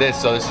good with this.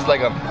 So this is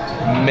like a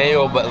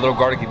mayo, but a little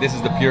garlicky. This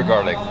is the pure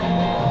garlic.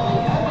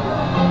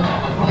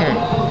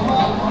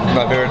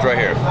 My favorite's right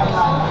here.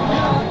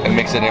 And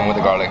mix it in with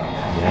the garlic.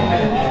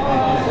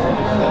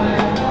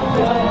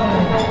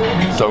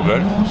 So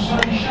good.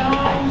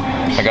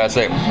 I gotta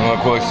say, one of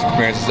the coolest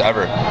experiences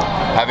ever.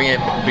 Having it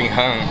being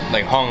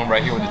hung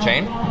right here with the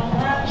chain.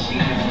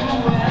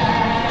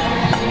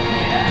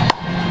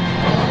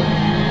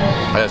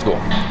 That's cool.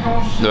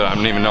 Dude, I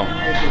don't even know.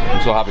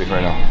 I'm so happy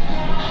right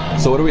now.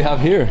 So what do we have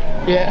here?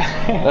 Yeah.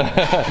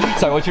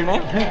 Sorry, what's your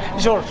name?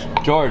 George.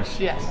 George.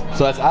 Yes.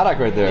 So that's Arak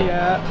right there.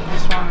 Yeah,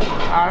 this one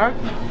Arak.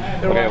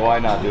 Okay, why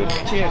not, dude?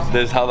 Cheers.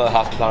 This is how the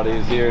hospitality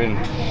is here in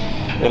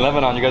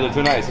Lebanon. You guys are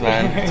too nice,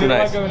 man. Too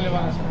nice.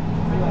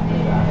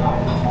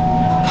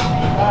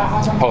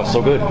 Oh, it's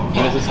so good. And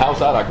this is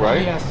house Arak,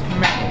 right? Yes,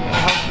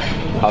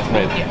 house-made.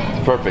 House-made. Yeah.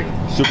 It's perfect.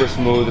 Super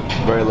smooth,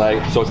 very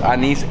light. So it's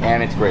anise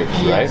and it's grapes,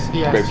 right?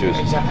 Yes, Grape juice.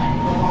 Exactly.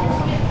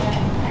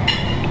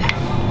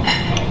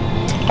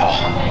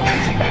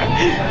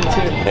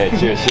 Hey,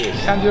 cheers, cheers.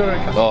 And you're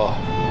welcome. Oh,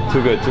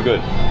 too good, too good.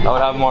 I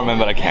would have more, man,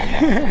 but I can't.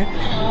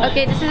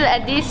 Okay, this is a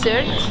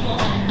dessert.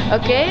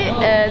 Okay,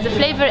 the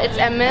flavor is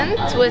a mint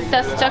with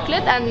soft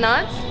chocolate and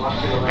nuts,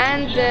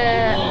 and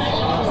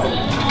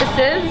this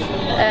is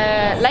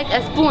like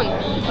a spoon.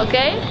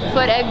 Okay,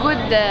 for a good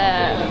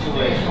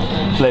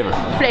Flavor.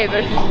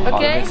 flavor. Oh,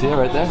 Okay. let me see it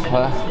right there.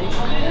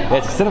 Yeah,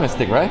 it's a cinnamon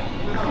stick, right?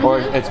 Or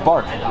it's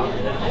bark.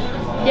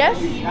 Yes.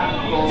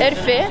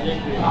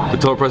 Erfe. The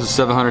total price is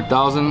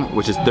 $700,000,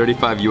 which is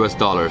 $35 US.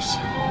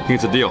 I think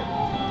it's a deal.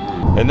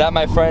 And that,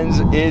 my friends,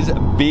 is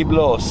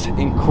Byblos.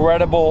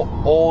 Incredible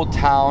old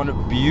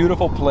town,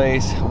 beautiful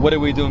place. What did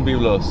we do in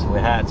Byblos? We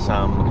had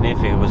some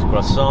knefe with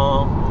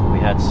croissant. We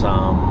had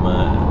some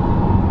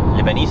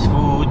Lebanese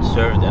food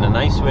served in a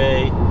nice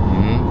way.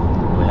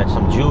 We had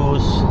some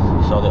juice.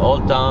 Saw the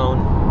old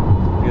town.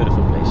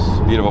 Beautiful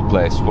place. Beautiful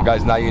place. Well,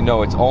 guys, now you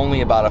know it's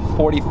only about a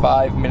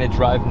 45-minute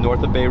drive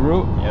north of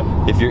Beirut.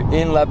 Yep. If you're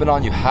in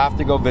Lebanon, you have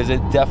to go visit.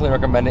 Definitely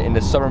recommend it in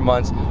the summer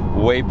months.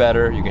 Way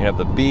better. You can hit up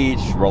the beach,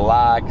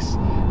 relax,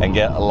 and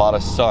get a lot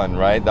of sun,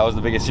 right? That was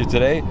the biggest issue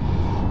today.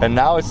 And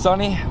now it's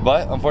sunny,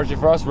 but unfortunately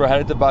for us, we're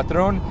headed to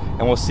Batroun,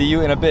 and we'll see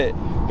you in a bit.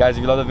 Guys,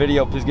 if you love the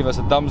video, please give us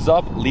a thumbs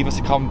up, leave us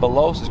a comment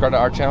below, subscribe to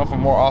our channel for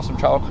more awesome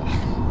travel.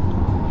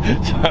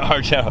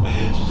 Our channel.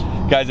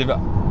 Guys,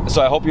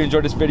 so I hope you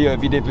enjoyed this video.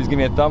 If you did, please give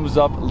me a thumbs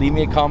up, leave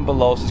me a comment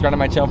below, subscribe to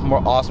my channel for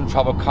more awesome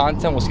travel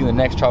content. We'll see you in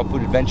the next travel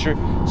food adventure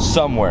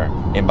somewhere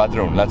in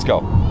Batroun. Let's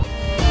go.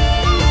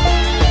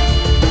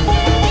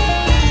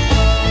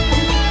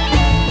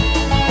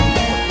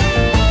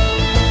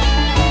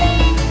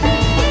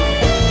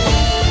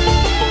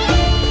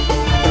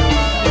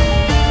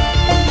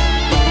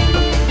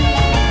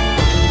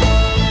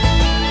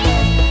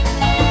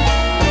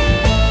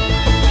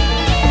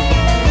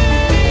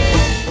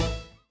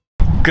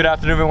 Good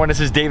afternoon, everyone. This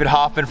is David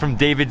Hoffman from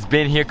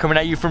Davidsbeenhere, coming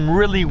at you from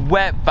really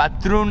wet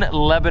Batroun,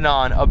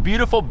 Lebanon, a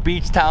beautiful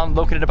beach town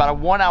located about a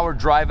 1-hour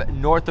drive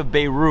north of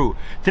Beirut.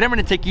 Today I'm going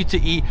to take you to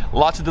eat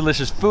lots of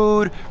delicious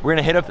food. We're going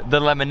to hit up the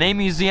Lebanese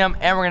Museum,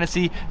 and we're going to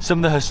see some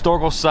of the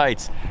historical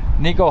sites.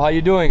 Nico, how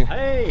you doing?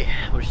 Hey,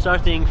 we're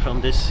starting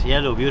from this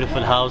yellow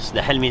beautiful house,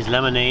 the Helmi's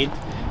Lemonade.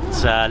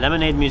 It's a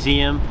lemonade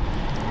museum.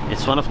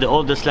 It's one of the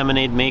oldest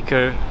lemonade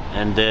maker,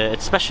 and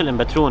it's special in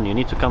Batroun. You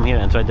need to come here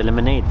and try the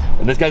lemonade.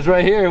 And this guy's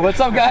right here. What's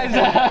up, guys?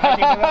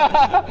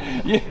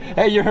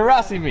 Hey, you're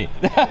harassing me.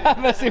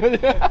 I'm messing with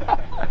you.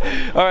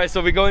 All right, so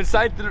we go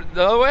inside the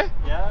other way?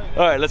 Yeah.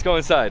 All right, let's go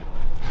inside.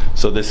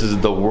 So this is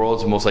the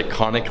world's most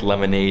iconic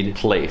lemonade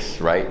place,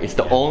 right? It's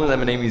the only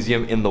lemonade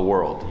museum in the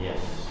world. Yes.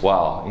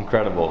 Wow,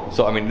 incredible.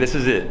 So I mean, this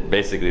is it,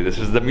 basically. This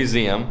is the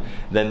museum.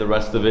 Then the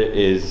rest of it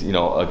is, you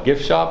know, a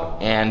gift shop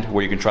and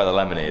where you can try the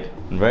lemonade.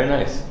 Very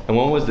nice. And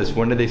when was this?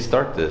 When did they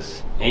start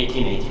this?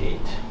 1888.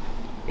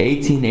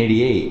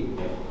 1888.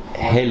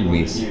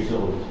 Helmis. Years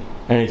old.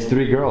 And it's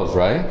 3 girls,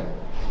 right?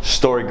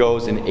 Story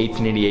goes, in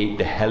 1888,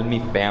 the Helmi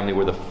family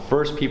were the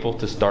first people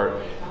to start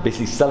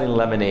basically selling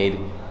lemonade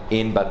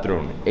in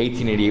Batroun.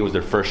 1888 was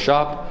their first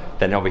shop.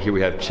 Then over here we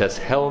have Ches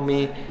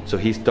Helmi. So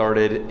he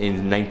started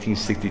in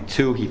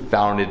 1962. He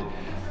founded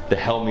the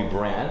Helmi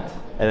brand.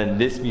 And then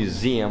this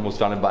museum was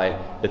founded by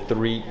the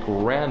 3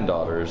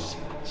 granddaughters.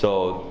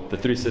 So the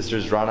 3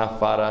 sisters, Rana,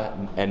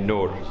 Farah, and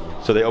Noor.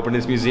 So they opened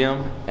this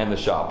museum and the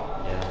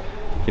shop.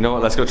 You know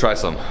what, let's go try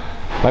some.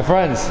 My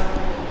friends,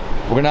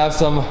 we're gonna have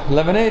some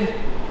lemonade.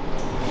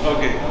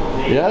 Okay.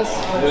 Yes?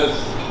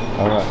 Yes.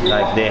 All right.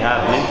 Like they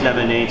have mint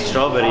lemonade,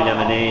 strawberry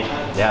lemonade.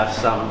 They have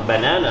some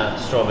banana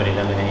strawberry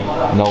lemonade.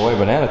 No way,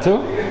 banana too?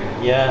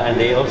 Yeah, and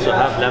they also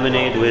have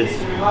lemonade with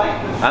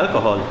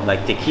alcohol,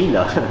 like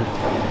tequila.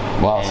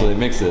 Wow, so they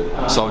mix it.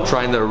 So I'm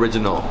trying the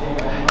original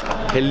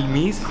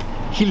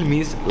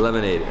Hilmi's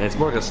lemonade. And it's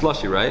more like a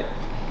slushy, right?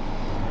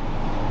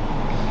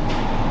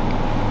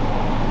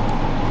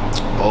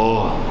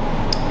 Oh,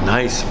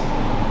 nice.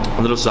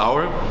 A little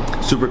sour,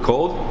 super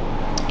cold.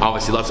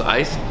 Obviously lots of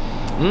ice.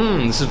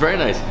 This is very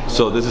nice.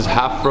 So this is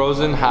half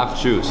frozen,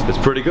 half juice. It's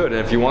pretty good.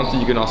 And if you want to,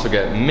 you can also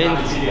get mint,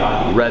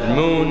 red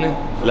moon,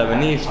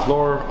 Lebanese,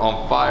 floor,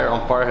 on fire.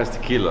 On fire has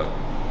tequila.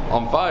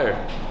 On fire.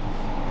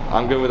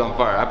 I'm good with on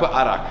fire. I put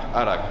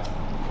arak.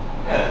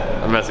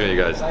 I'm messing with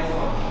you guys.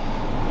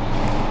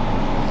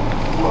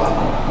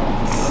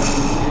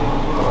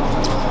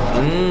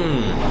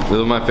 This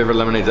is my favorite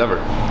lemonades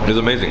ever. It's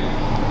amazing.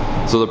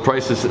 So the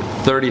price is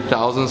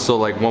 30,000, so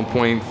like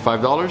 $1.5.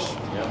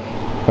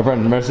 Yeah. My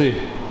friend,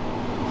 merci.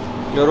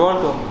 You're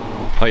welcome.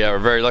 Oh yeah, we're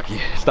very lucky.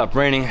 It stopped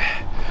raining.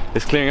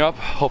 It's clearing up.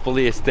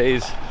 Hopefully it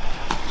stays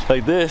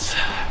like this.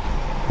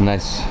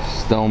 Nice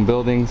stone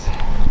buildings.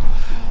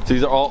 So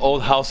these are all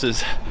old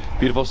houses.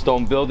 Beautiful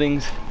stone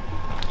buildings.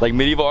 Like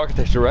medieval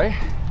architecture, right?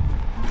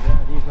 Yeah,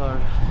 these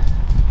are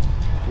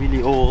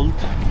really old.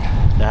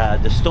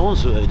 The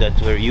stones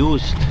that were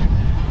used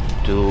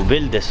to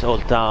build this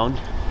old town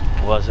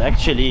was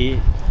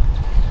actually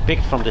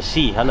picked from the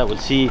sea. Hala will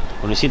see,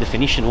 when we see the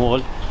Phoenician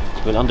wall,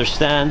 we'll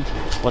understand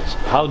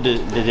how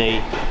did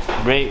they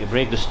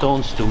break the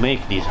stones to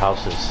make these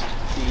houses.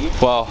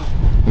 Wow,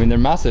 I mean they're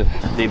massive.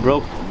 They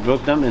broke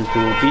them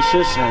into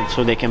pieces, and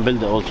so they can build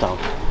the old town.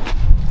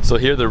 So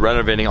here they're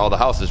renovating all the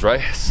houses,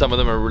 right? Some of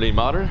them are really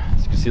modern,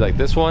 as you can see, like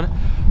this one,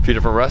 a few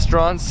different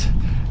restaurants,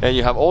 and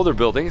you have older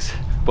buildings,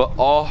 but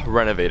all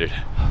renovated.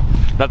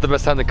 Not the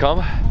best time to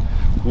come.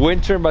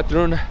 Winter in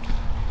Batroun,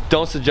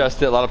 don't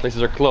suggest it. A lot of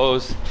places are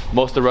closed.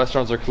 Most of the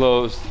restaurants are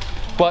closed,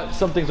 but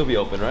some things will be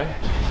open, right?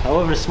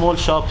 However, small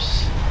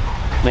shops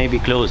may be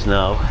closed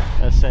now.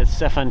 That's at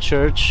Stefan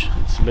Church.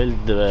 It's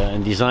built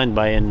and designed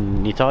by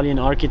an Italian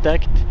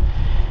architect,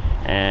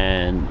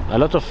 and a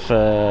lot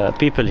of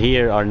people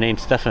here are named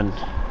Stefan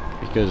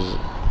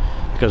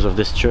because of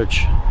this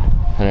church.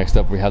 And next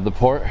up we have the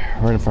port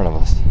right in front of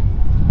us.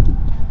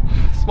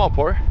 Small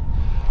port,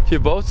 a few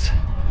boats.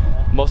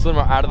 Most of them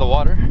are out of the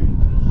water.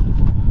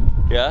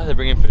 Yeah, they're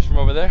bringing fish from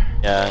over there.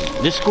 Yeah,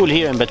 this school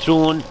here in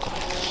Batroun,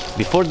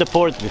 before the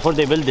port, before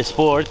they built this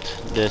port,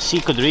 the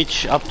sea could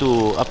reach up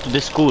to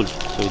this school.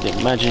 So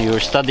imagine you were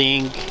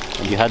studying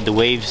and you had the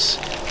waves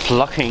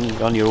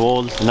flocking on your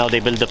walls. And now they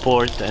build the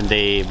port and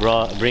they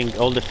bring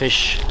all the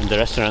fish in the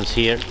restaurants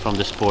here from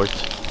this port.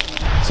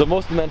 So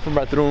most of the men from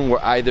Batroun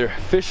were either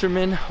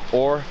fishermen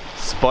or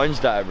sponge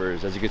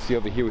divers. As you can see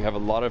over here, we have a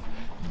lot of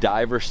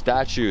diver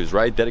statues,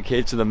 right,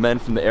 dedicated to the men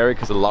from the area,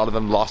 because a lot of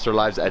them lost their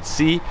lives at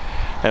sea.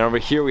 And over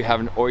here we have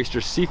an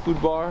oyster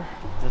seafood bar.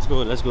 Let's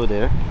go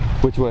there.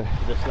 Which way?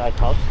 This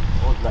lighthouse.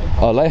 Old lighthouse.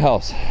 Oh,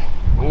 lighthouse.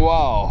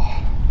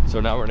 Wow. So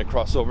now we're gonna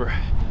cross over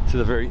to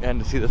the very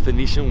end to see the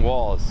Phoenician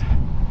walls.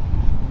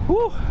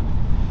 Woo! Look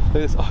at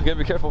this. Oh, gotta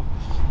be careful.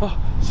 Oh,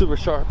 super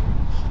sharp.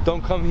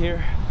 Don't come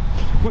here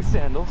with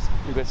sandals.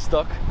 You get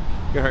stuck.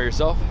 You're gonna hurt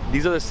yourself.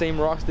 These are the same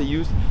rocks they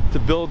used to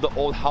build the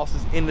old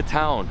houses in the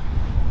town.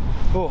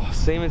 Oh,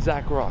 same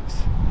exact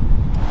rocks.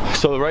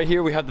 So right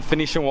here we have the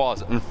Phoenician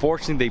walls.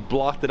 Unfortunately, they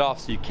blocked it off,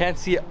 so you can't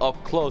see it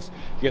up close.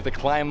 You have to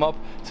climb up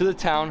to the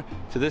town,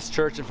 to this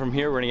church, and from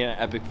here we're gonna get an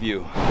epic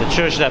view. The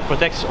church that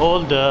protects all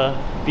the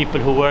people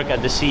who work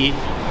at the sea.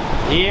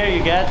 Here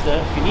you get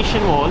the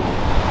Phoenician wall,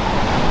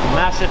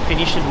 massive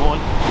Phoenician wall.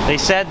 They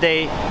said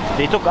they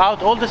took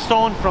out all the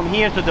stone from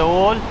here to the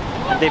wall,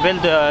 and they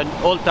built an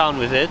old town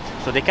with it.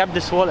 So they kept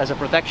this wall as a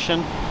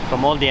protection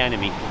from all the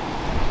enemy.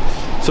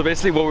 So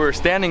basically what we were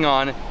standing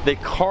on, they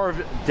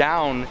carved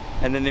down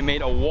and then they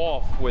made a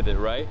wall with it,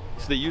 right?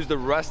 So they used the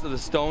rest of the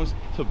stones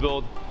to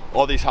build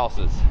all these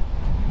houses.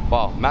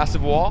 Wow,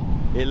 massive wall.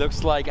 It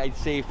looks like, I'd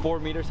say 4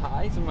 meters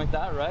high, something like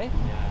that, right?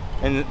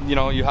 Yeah. And you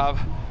know, you have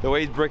the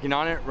waves breaking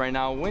on it right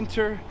now,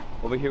 winter.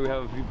 Over here we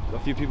have a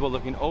few people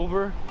looking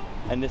over,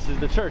 and this is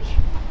the church.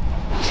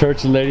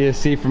 Church of Lady of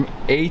the Sea from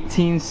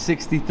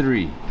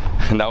 1863.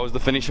 And that was the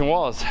Phoenician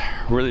walls.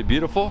 Really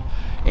beautiful,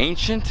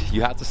 ancient,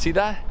 you have to see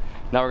that.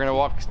 Now we're gonna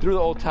walk through the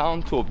old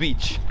town to a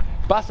beach,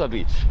 Bassa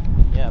Beach.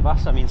 Yeah,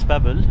 Bassa means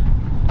pebble.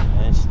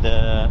 And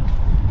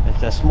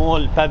it's a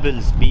small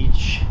pebbles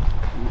beach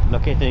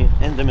located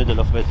in the middle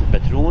of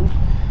Batroun,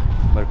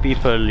 where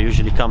people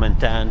usually come and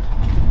tan,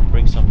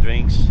 bring some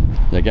drinks.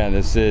 Again,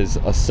 this is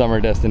a summer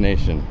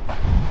destination.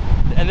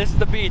 And this is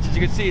the beach. As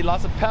you can see,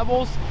 lots of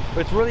pebbles,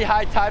 but it's really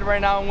high tide right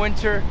now in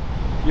winter.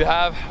 You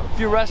have a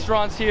few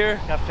restaurants here.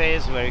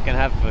 Cafes where you can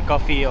have a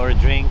coffee or a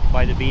drink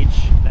by the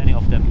beach. Plenty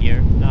of them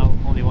here. Now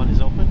only one is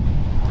open.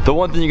 The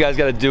one thing you guys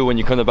gotta do when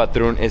you come to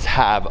Batroun is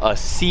have a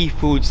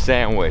seafood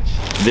sandwich.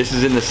 This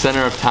is in the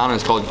center of town.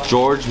 It's called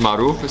George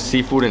Maruf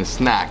Seafood and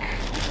Snack.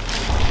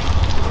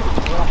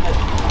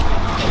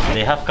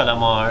 They have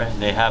calamar,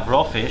 they have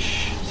raw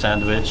fish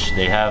sandwich,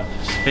 they have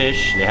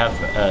fish, they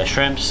have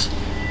shrimps.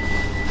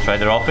 Try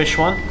the raw fish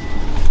one.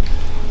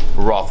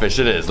 Raw fish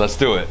it is. Let's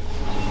do it.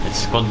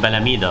 It's called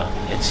balamida.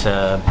 It's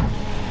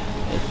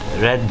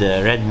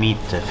red meat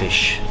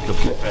fish.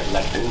 Looks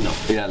like tuna.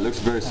 Yeah, it looks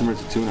very similar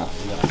to tuna.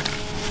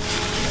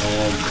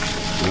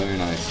 Very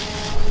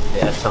nice.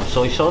 They add some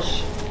soy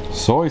sauce.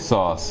 Soy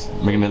sauce.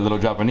 Making it a little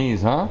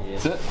Japanese, huh? Yeah.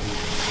 That's it.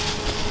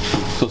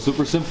 So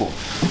super simple.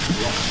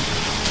 Yeah.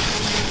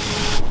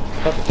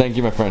 Thank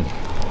you, my friend.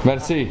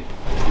 Merci.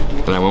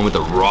 And I went with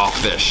the raw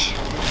fish.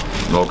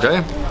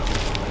 Okay.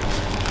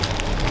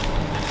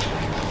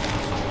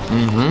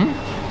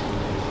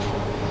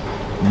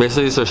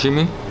 Basically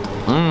sashimi.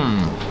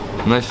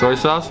 Nice soy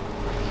sauce.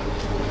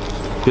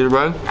 Pita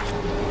bread.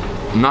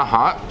 Not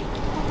hot.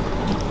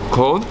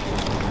 Cold.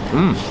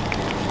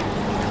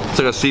 It's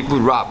like a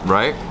seafood wrap,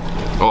 right?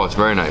 Oh, it's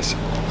very nice.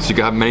 So you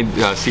can have many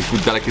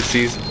seafood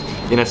delicacies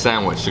in a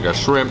sandwich. So you got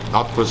shrimp,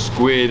 octopus,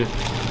 squid,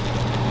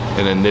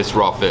 and then this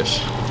raw fish.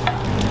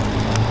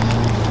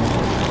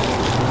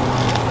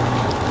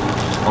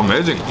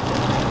 Amazing.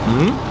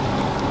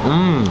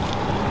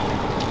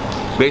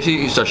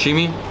 Basically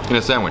sashimi in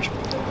a sandwich.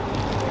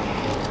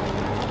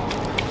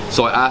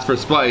 So I asked for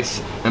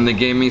spice and they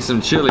gave me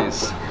some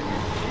chilies.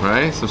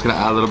 Right? So I'm just gonna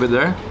add a little bit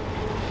there.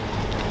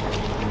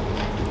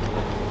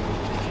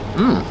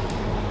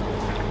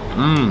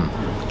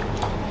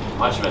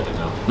 Much better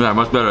now. Yeah,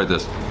 much better like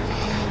this.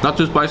 Not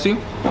too spicy,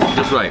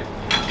 just right.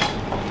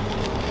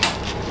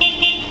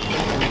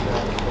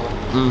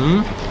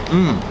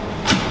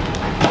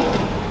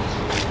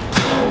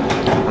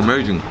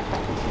 Amazing.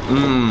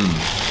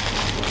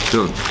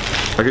 Dude,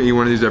 I can eat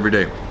one of these every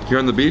day. Here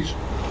on the beach,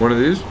 one of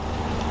these,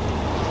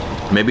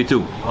 maybe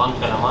two. One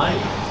calamari.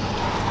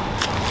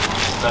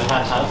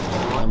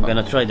 I'm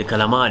gonna try the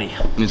calamari.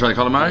 You try the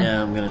calamari?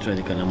 Yeah, I'm gonna try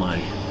the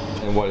calamari.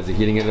 And what, is he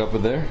heating it up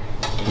with there?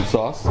 Some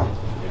sauce?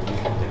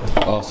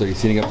 Oh, so he's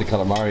heating up the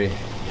calamari.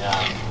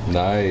 Yeah.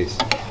 Nice.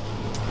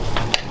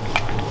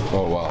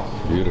 Oh wow,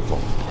 beautiful.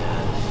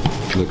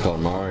 The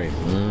calamari.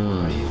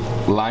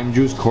 Lime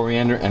juice,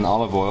 coriander, and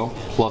olive oil,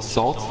 plus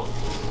salt.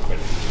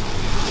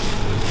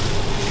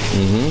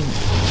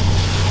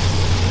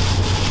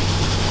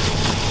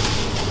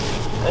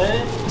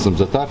 Some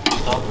za'atar.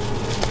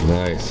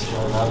 Nice.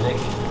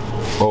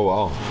 Oh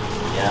wow.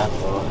 Yeah,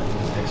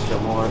 extra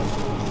more.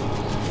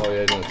 Oh yeah,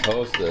 you're gonna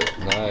toast it.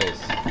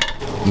 Nice.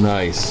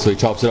 Nice. So he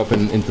chops it up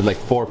into like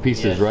 4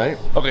 pieces, right?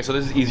 Okay, so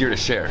this is easier to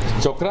share.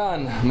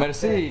 Shukran,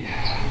 merci.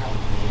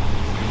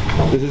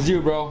 This is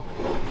you, bro.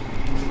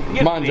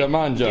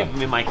 Manja. Give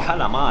me my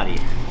calamari.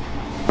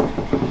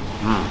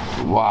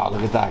 Wow,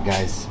 look at that,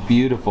 guys.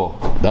 Beautiful.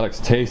 That looks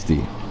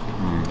tasty.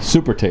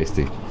 Super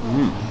tasty.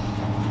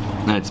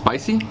 And it's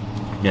spicy?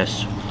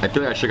 Yes. I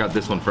feel like I should have got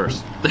this one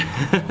first.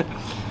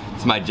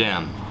 It's my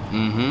jam.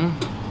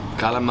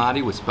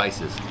 Calamari with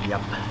spices.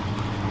 Yep.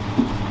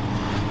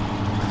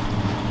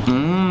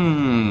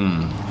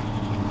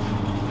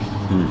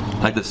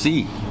 Like the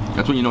sea.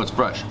 That's when you know it's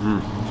fresh.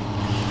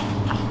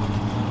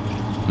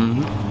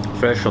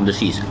 Fresh from the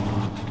seas.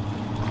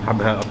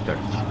 حبها أكتر.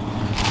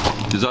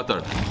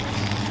 Za'atar.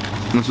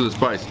 This is the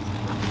spice.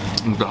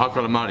 The hot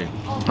calamari.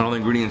 And all the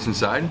ingredients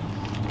inside.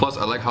 Plus,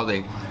 I like how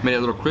they made it a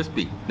little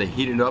crispy. They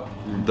heated up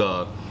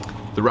the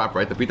wrap,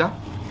 right? The pita.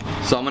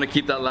 So I'm gonna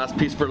keep that last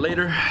piece for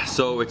later.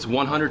 So it's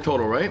 100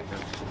 total, right?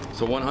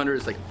 So 100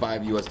 is like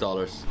 $5 US.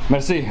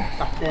 Merci.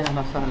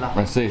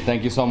 Merci.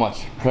 Thank you so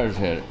much.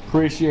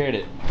 Appreciate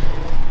it.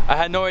 I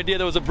had no idea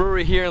there was a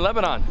brewery here in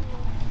Lebanon.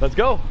 Let's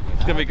go.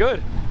 It's gonna be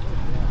good.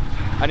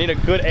 I need a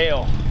good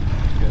ale.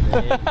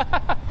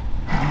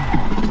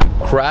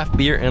 Craft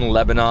beer in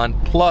Lebanon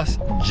plus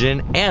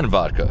gin and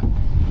vodka.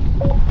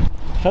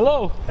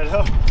 Hello.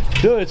 Hello.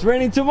 Dude, it's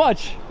raining too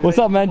much. What's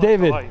up, man?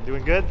 David. Hi,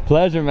 doing good?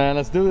 Pleasure, man.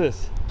 Let's do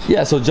this.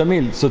 Yeah, so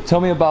Jamil, so tell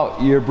me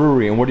about your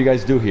brewery and what do you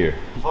guys do here?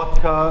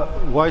 Vodka,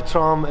 white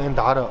rum, and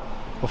Ara.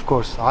 Of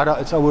course, Ara,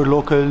 it's our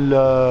local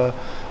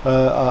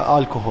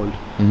alcohol.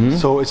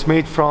 So it's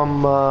made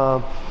from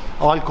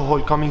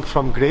alcohol coming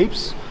from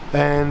grapes,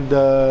 and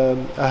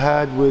I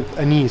had with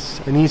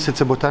anise. Anise,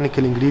 it's a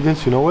botanical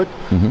ingredient, you know it.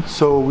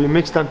 So we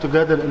mix them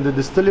together in the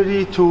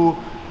distillery to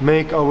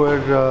make our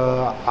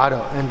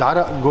Ara. And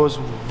Ara goes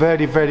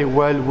very, very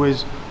well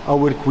with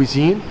our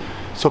cuisine.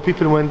 So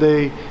people, when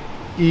they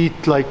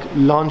eat like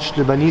lunch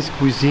Lebanese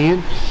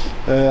cuisine,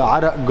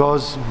 Ara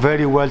goes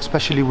very well,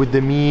 especially with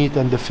the meat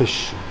and the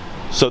fish.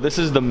 So this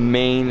is the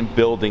main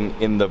building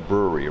in the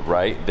brewery,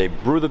 right? They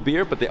brew the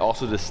beer, but they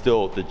also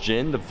distill the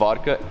gin, the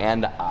vodka,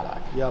 and the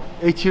arak. Yeah.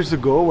 8 years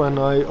ago, when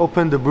I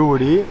opened the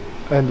brewery,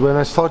 And when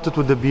I started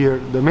with the beer,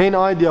 the main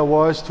idea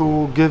was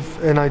to give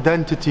an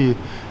identity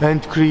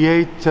and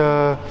create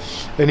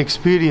an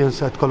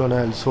experience at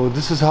Colonel. So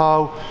this is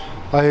how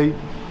I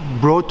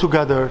brought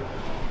together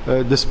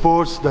the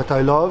sports that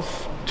I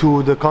love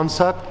to the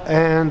concept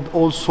and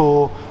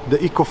also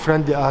the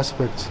eco-friendly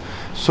aspects.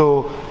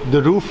 So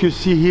the roof you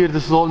see here,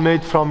 this is all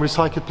made from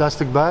recycled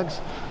plastic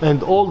bags,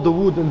 and all the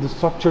wood in the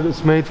structure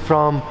is made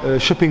from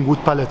shipping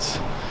wood pallets.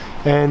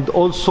 And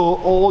also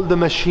all the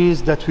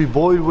machines that we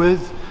boil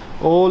with,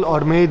 all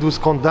are made with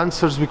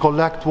condensers. We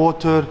collect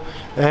water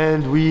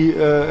and we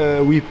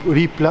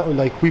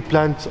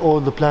plant all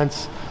the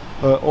plants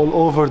all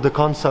over the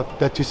concept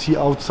that you see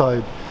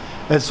outside.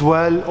 As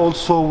well,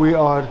 also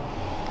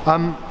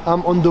I'm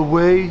on the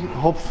way,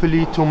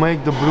 hopefully, to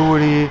make the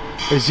brewery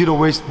a zero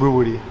waste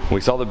brewery.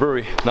 We saw the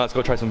brewery. Now let's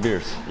go try some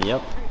beers.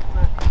 Yep.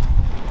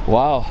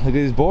 Wow, look at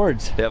these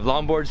boards. They have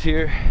long boards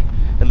here,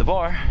 and the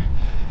bar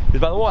is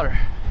by the water.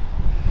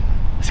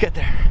 Let's get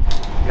there.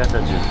 Got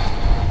that, Jim.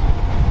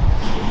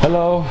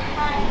 Hello.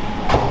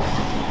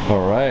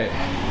 All right.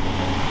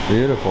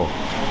 Beautiful.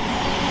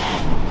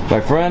 My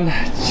friend,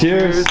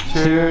 cheers,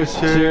 cheers,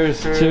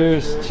 cheers,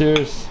 cheers,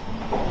 cheers.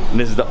 And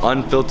this is the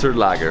unfiltered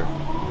lager.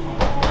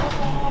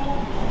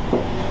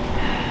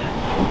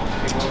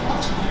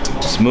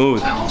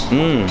 Smooth.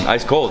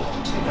 Ice cold.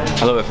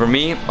 I love it. For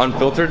me,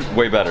 unfiltered,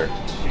 way better.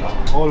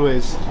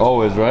 Always.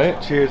 Always, right?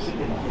 Cheers.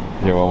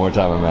 Here, one more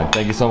time, my man.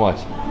 Thank you so much.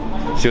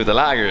 See, with the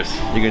lagers,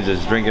 you can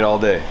just drink it all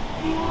day.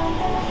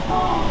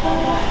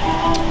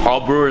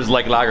 All brewers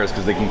like lagers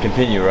because they can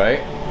continue,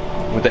 right?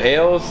 With the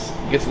ales,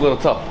 it gets a little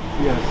tough.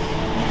 Yes.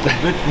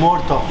 A bit more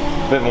tough.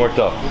 Bit more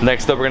tough.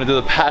 Next up, we're gonna do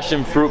the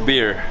passion fruit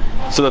beer.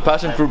 So the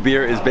passion fruit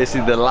beer is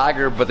basically the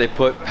lager, but they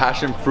put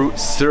passion fruit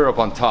syrup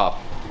on top.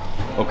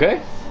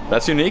 Okay?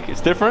 That's unique.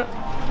 It's different.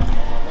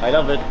 I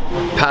love it.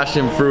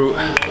 Passion fruit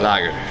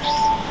lager.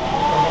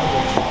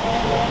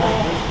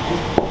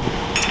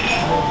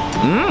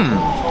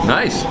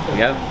 Nice.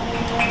 Yeah.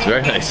 It's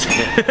very nice.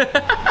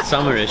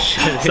 Summerish.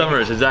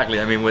 Summerish, exactly.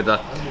 I mean, with the,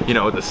 you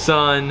know, with the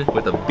sun,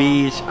 with the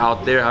beach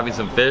out there, having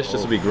some fish,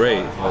 this would be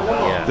great.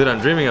 Yeah. Dude, I'm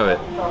dreaming of it.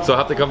 So I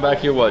have to come back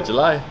here, what,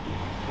 July?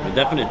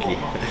 Definitely.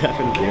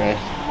 Definitely.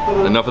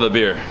 Yeah. Enough of the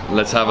beer.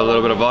 Let's have a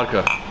little bit of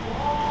vodka.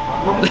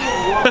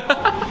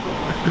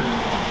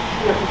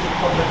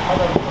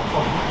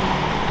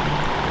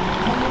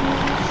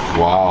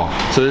 Wow.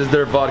 So this is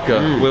their vodka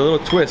with a little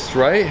twist,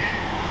 right?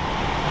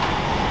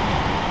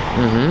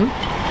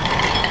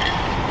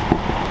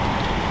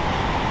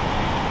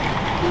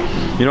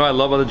 You know what I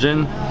love about the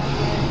gin?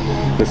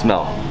 The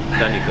smell.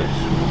 Botanicals.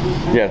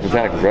 Yeah,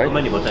 botanicals, right? So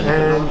many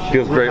botanicals. And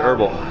Feels very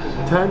herbal.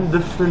 10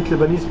 different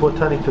Lebanese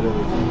botanical in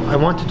it. I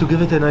wanted to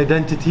give it an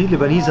identity,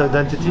 Lebanese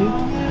identity.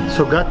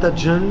 So got that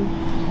gin.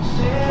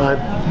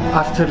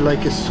 After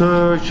like a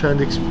search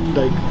and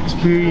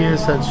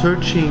experience and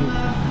searching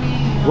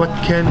what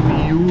can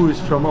we use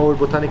from our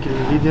botanical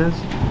ingredients,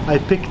 I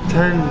picked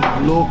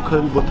 10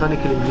 local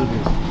botanical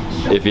ingredients.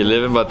 If you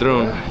live in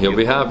Batroun, you'll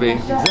be happy.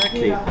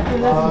 Exactly.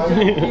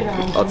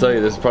 I'll tell you,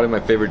 this is probably my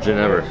favorite gin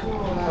ever.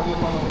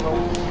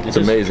 It's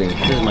amazing.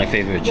 This is my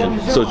favorite gin.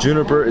 So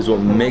juniper is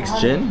what makes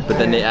gin, but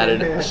then they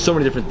added so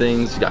many different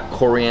things. You got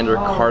coriander,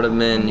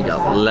 cardamom, you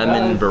got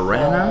lemon,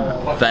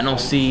 verana, fennel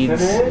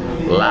seeds,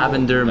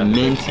 lavender,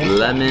 mint,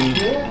 lemon.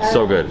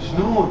 So good.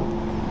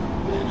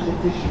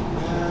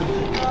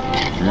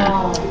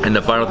 And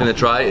the final thing to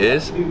try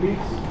is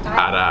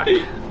arak.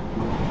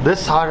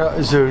 This arak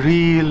is a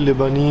real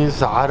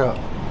Lebanese arak,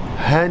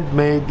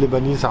 handmade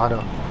Lebanese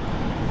arak.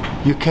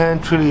 You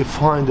can't really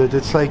find it.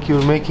 It's like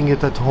you're making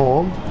it at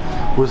home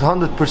with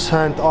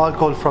 100%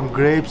 alcohol from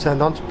grapes and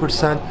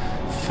 100%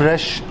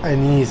 fresh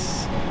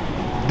anise.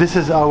 This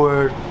is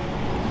our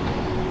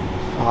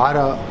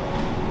arak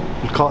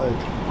al-qaid.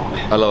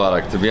 I love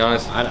arak. To be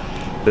honest,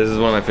 this is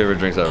one of my favorite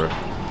drinks ever.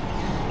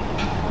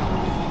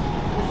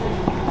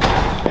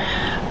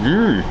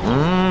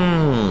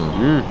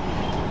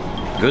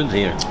 Good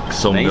here.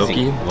 So Amazing.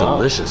 milky, Wow.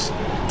 delicious.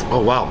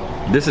 Oh wow,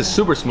 this is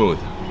super smooth.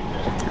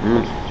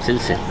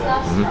 Silsi.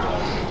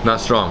 Not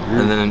strong.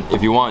 And then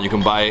if you want, you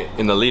can buy it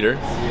in the liter.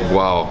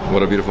 Wow,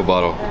 what a beautiful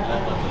bottle.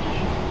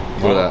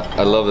 Look at that.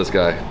 I love this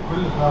guy.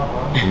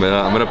 I'm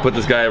gonna put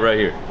this guy right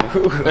here.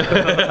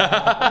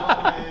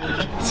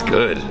 It's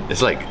good.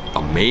 It's like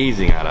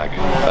amazing arak.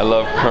 I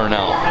love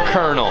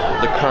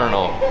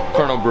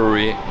Colonel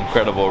Brewery.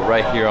 Incredible,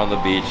 right here on the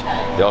beach.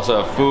 They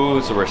also have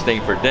food, so we're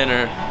staying for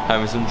dinner,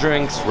 having some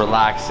drinks,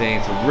 relaxing.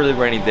 It's a really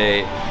rainy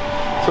day.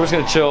 So we're just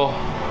gonna chill,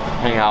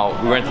 hang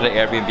out. We went to the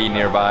Airbnb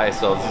nearby,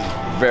 so this is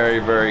very,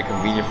 very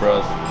convenient for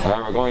us. All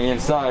right, we're going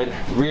inside.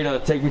 Rita,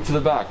 take me to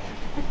the back.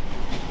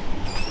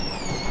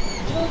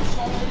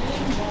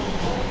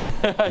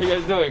 How you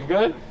guys doing?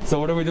 Good? So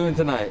what are we doing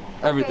tonight?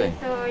 Everything.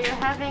 Okay, so you're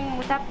having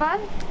mutabbal,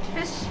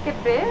 fish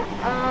kibbeh,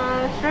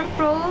 shrimp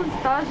rolls,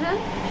 tajin,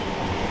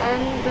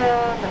 and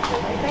that's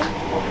it, I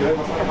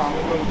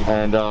think.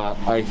 And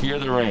I hear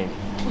the rain.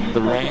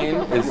 The rain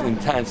is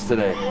intense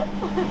today.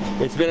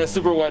 It's been a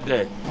super wet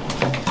day.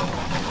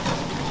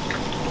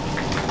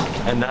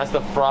 And that's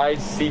the fried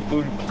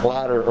seafood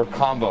platter or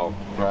combo,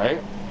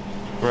 right?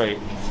 Great.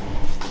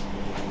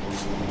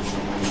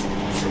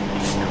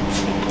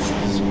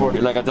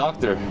 You're like a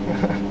doctor.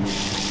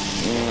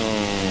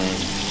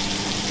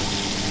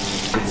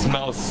 It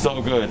smells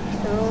so good.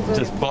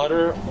 Just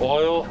butter,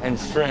 oil, and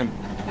shrimp.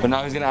 But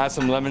now he's gonna add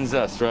some lemon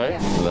zest, right?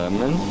 Yeah.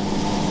 Lemon.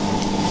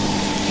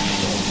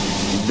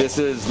 This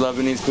is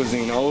Lebanese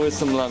cuisine. Always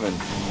some lemon.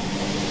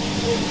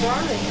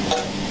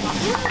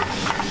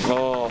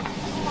 Oh.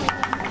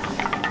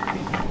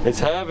 It's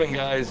heaven,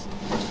 guys.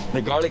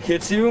 The garlic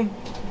hits you.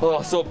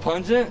 Oh, so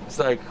pungent. It's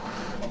like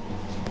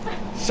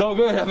so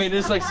good. I mean,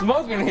 it's like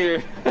smoking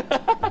here.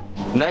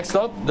 Next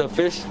up, the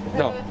fish.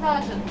 No.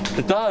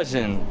 The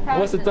tajin.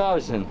 What's the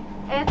tajin?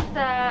 It's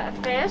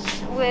fish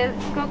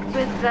cooked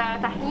with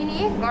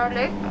tahini,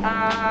 garlic,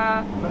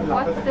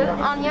 what's this?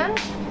 Onion,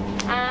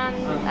 and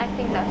I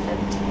think that's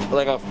it.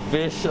 Like a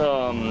fish,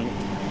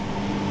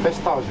 Fish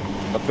tajin.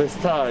 a fish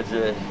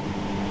tajin.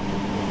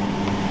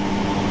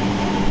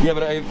 Yeah,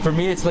 but for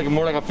me, it's like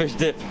more like a fish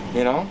dip,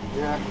 you know?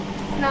 Yeah.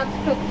 It's not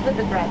cooked with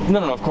the bread.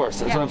 No, of course.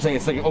 That's what I'm saying.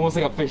 It's like almost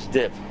like a fish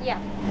dip. Yeah.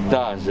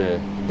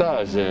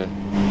 Tajin.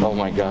 Oh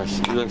my gosh,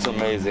 it looks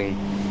amazing.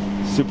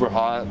 Super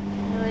hot.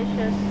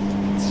 Delicious.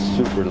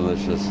 Super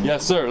delicious.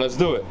 Yes, sir. Let's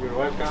do it. You're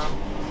welcome.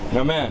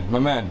 My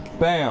man.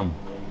 Bam.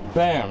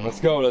 Bam. Let's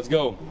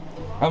go.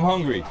 I'm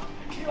hungry.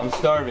 I'm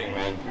starving,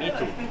 man. Me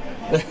too.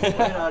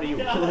 Where are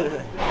you?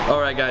 All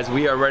right, guys,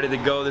 we are ready to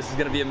go. This is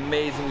gonna be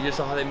amazing. We just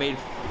saw how they made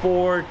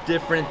 4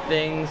 different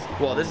things.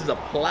 Well, this is a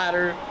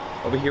platter.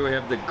 Over here we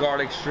have the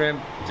garlic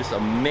shrimp, just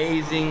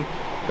amazing.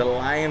 The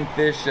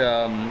lionfish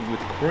with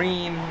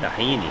cream.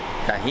 Tahini.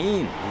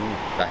 Tahini.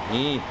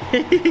 Tahini.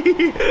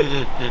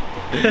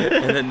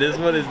 And then this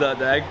one is the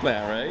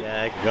eggplant, right?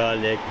 Yeah,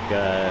 garlic,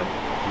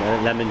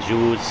 lemon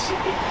juice.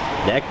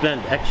 The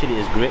eggplant actually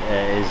is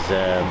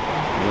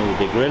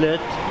they grill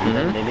it and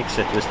then they mix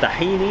it with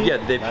tahini. Yeah,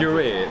 they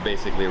puree it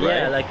basically, right?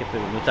 Yeah, like a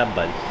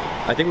mutabbal.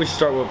 I think we should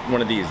start with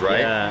one of these, right?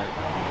 Yeah.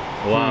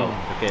 Wow.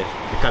 Okay.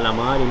 The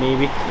calamari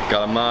maybe. The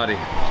calamari.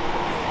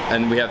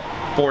 And we have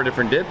 4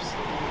 different dips.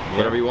 Yeah.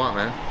 Whatever you want,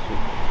 man.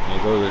 You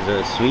go with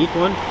the sweet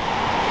one.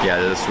 Yeah,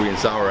 there's sweet and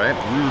sour, right?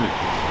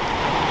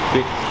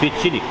 Sweet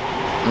chili.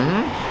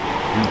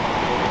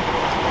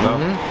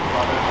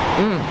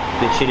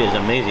 Sweet chili is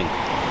amazing.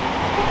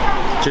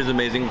 Chili's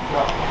amazing.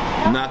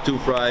 Not too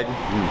fried.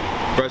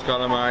 Fresh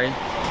calamari.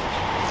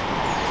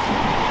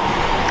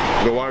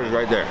 The water's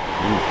right there.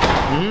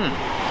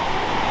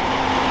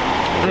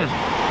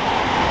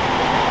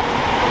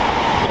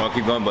 I'll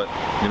keep going, but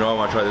you know I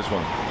want to try this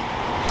one.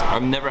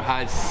 I've never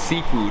had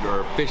seafood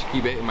or fish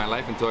kibbeh in my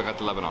life until I got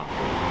to Lebanon.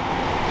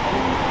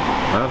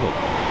 Bravo.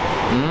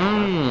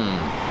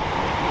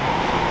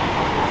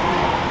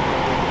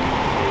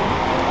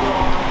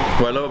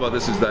 What I love about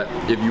this is that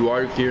if you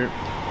are here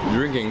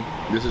drinking,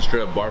 this is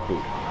straight up bar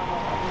food.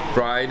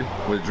 Fried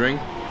with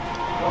drink,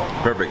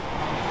 perfect.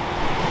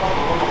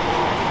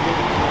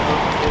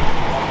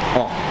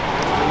 Oh,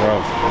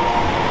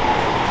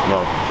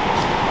 wow.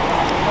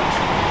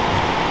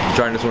 I'm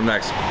trying this one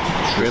next.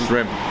 Shrimp.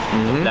 Shrimp.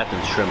 That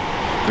and shrimp.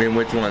 I mean,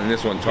 which one?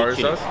 This one, tartar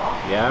sauce?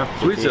 Yeah.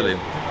 Sweet chili.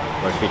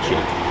 Or sweet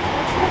chili.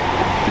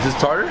 Is this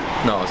tartar?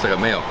 No, it's like a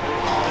mayo.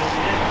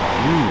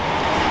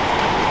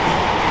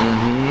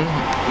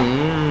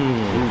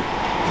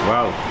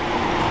 Wow.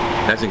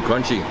 Nice and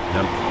crunchy.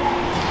 Yep.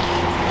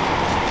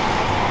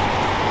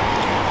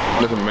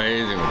 That's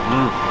amazing.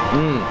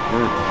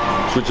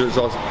 Sweet chili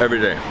sauce every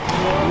day.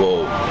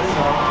 Whoa.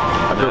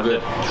 I feel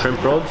good.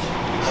 Shrimp rolls?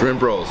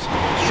 Shrimp rolls.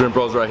 Shrimp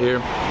rolls right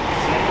here.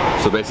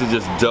 So basically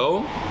just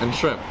dough and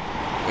shrimp.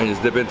 And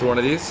just dip into one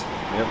of these.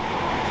 Yep.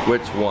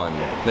 Which one?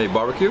 Maybe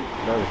barbecue?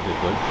 Barbecue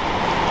good.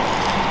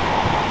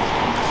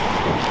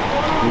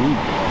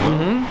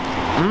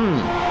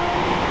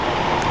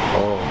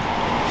 Oh,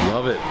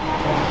 love it.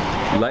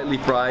 Lightly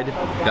fried.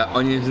 Got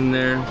onions in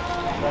there.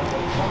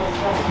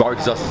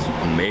 Barbecue sauce is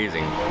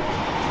amazing.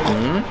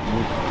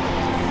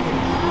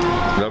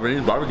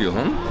 Lebanese barbecue,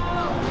 huh?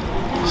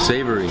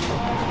 Savory.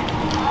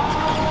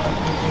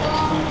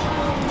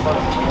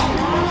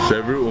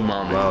 Savory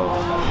umami. Wow.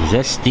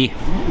 Zesty.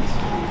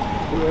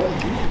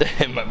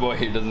 My boy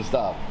here doesn't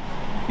stop.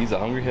 He's a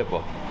hungry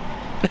hippo.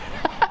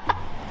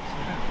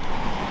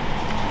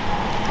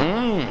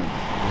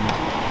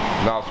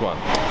 Last one.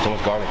 So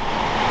much garlic.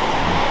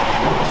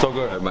 So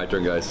good. Alright, my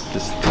turn, guys.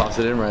 Just toss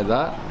it in right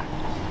that.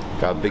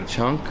 Got a big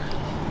chunk.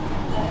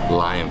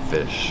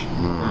 Lionfish.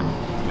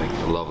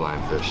 I love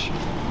lionfish.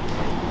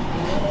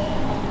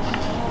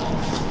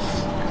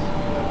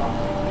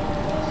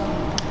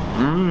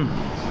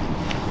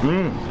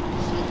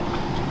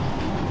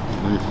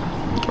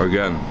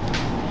 Again,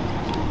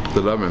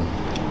 the lemon.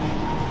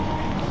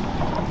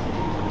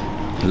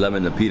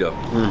 Lemon, the pita.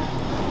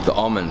 The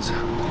almonds.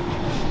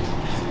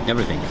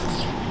 Everything.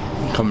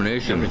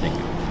 Combination. Everything.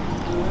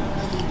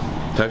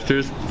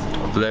 Textures,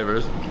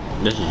 flavors.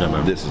 This is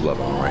Lebanon. This is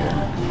Lebanon right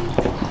here.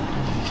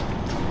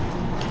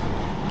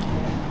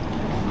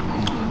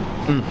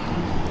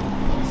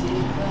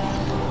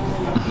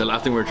 The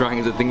last thing we're trying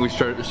is the thing we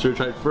should have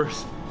tried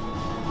first.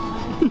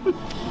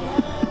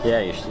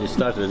 Yeah, you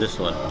start with this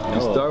one.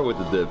 You start with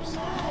the dips.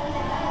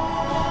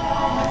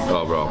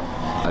 Oh, bro,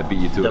 I beat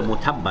you to the it.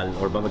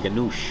 mutabbal or baba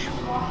ganoush.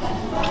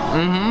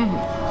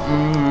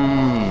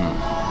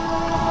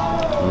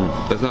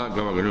 That's not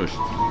baba ganoush.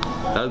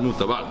 That's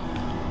mutabal.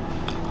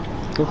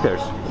 Who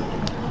cares?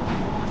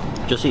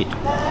 Just eat.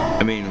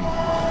 I mean,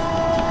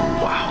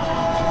 wow.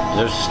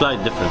 There's a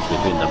slight difference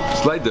between them.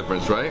 Slight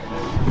difference, right?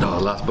 Oh,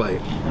 last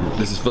bite.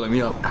 This is filling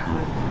me up.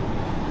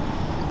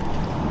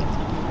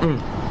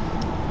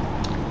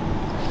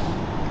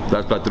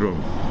 That's Patrum.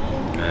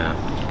 Yeah.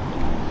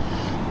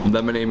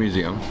 Lebanese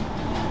Museum.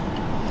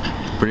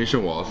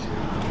 Phoenician Walls.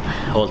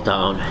 Old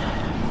Town.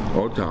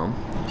 Old Town.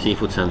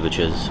 Seafood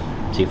sandwiches.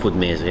 Seafood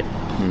meze.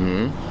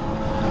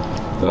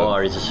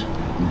 Bars.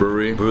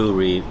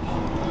 Brewery.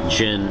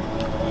 Gin.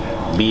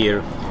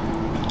 Beer.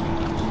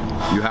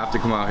 You have to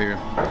come out here.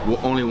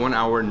 Only 1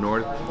 hour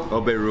north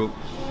of Beirut.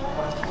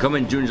 Come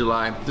in June,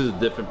 July. This is a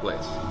different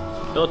place.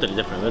 Totally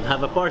different. We'll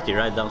have a party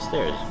right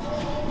downstairs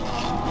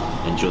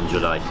in June,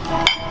 July.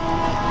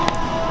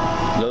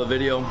 Love the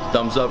video.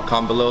 Thumbs up.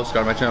 Comment below.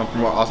 Subscribe to my channel for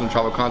more awesome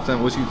travel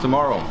content. We'll see you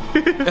tomorrow.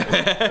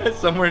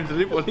 Somewhere in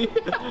Tripoli.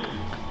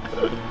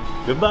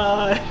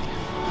 Goodbye.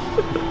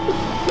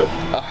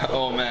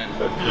 Oh man.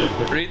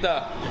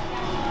 Rita,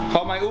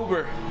 call my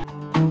Uber.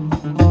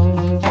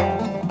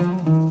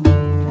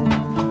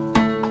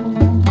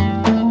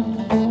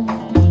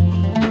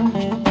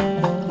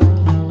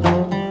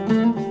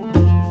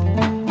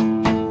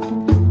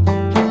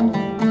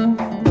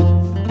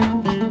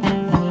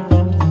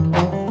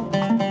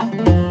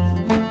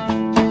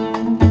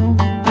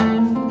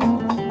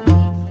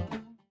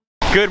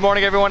 Good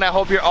morning, everyone. I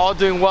hope you're all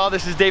doing well.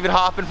 This is David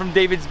Hoffman from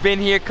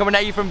Davidsbeenhere, coming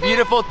at you from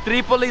beautiful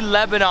Tripoli,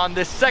 Lebanon,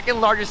 the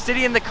second largest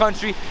city in the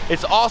country.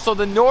 It's also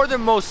the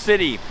northernmost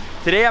city.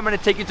 Today I'm going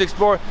to take you to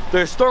explore the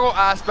historical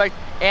aspect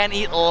and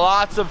eat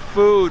lots of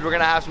food. We're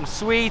going to have some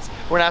sweets,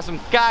 we're going to have some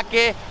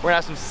kake, we're going to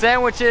have some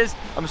sandwiches.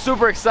 I'm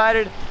super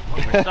excited.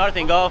 We're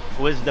starting off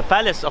with the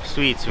Palace of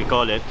Sweets, we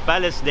call it.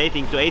 Palace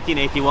dating to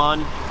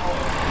 1881,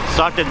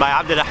 started by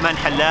Abdurrahman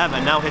Hallab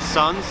and now his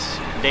sons.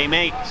 They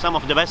make some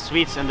of the best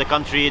sweets in the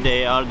country.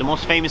 They are the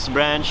most famous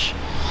branch,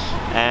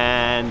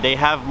 and they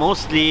have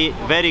mostly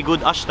very good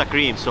ashta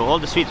cream. So all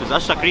the sweets with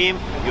ashta cream,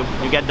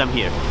 you get them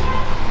here.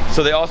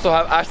 So they also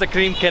have ashta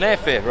cream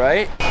kenefe,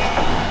 right?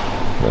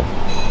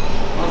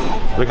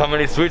 Look how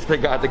many sweets they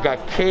got. They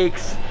got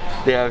cakes,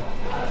 they have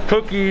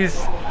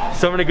cookies,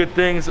 so many good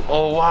things.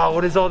 Oh wow,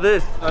 what is all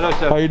this? Hello,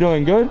 sir. How you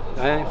doing? Good?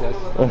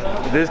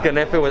 Yes. This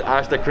kenefe with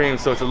ashta cream,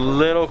 so it's a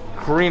little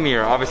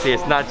creamier. Obviously,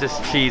 it's not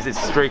just cheese, it's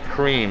straight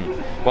cream.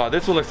 Wow,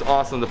 this one looks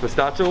awesome. The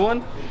pistachio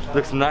one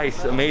looks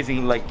nice,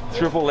 amazing, like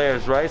triple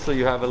layers, right? So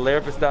you have a layer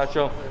of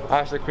pistachio,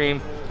 ashta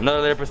cream, another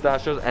layer of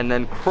pistachios, and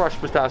then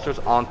crushed pistachios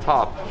on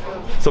top.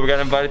 So we got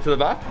invited to the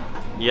back?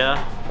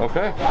 Yeah.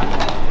 Okay.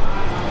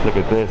 Look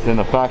at this in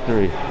the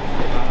factory.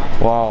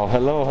 Wow,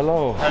 hello,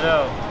 hello.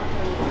 Hello.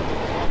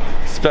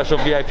 Special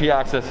VIP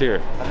access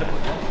here.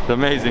 It's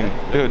amazing.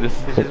 Dude, this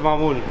is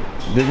Mamoul.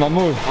 This is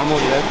Mamoul? Mamoul,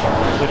 yes.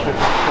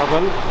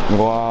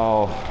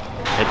 Wow.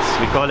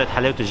 We call it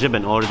halawat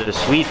al-jibn, or the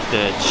sweet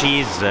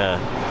cheese.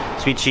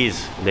 Sweet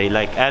cheese. They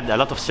like add a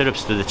lot of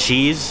syrups to the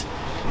cheese.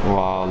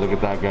 Wow, look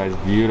at that, guys.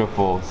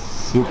 Beautiful,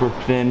 super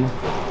thin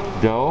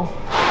dough.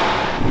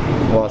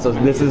 Wow, so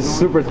this is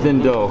super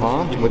thin dough,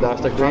 huh? With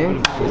ashta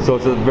cream. So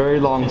it's a very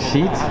long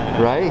sheet,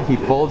 right? He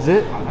folds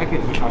it.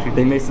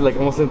 They makes it like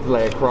almost into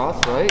like a cross,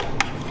 right?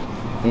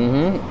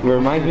 It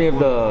reminds me of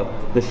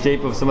the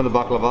shape of some of the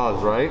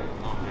baklavas, right?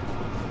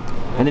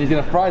 And then he's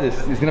gonna fry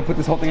this. He's gonna put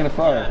this whole thing in the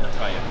fryer.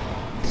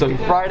 So he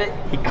fried it,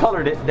 he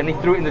colored it, then he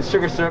threw it in the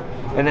sugar syrup,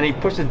 and then he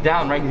pushed it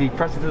down, right? He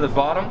pressed it to the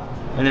bottom,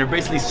 and they're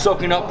basically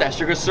soaking up that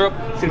sugar syrup.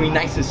 It's gonna be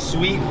nice and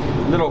sweet,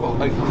 little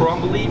like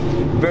crumbly,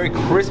 very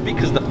crispy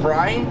because of the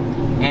frying,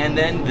 and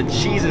then the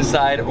cheese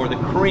inside or the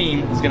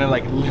cream is gonna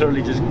like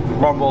literally just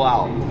crumble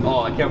out.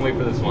 Oh, I can't wait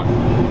for this one.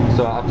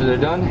 So after they're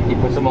done, he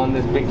puts them on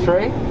this big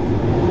tray,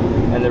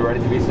 and they're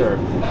ready to be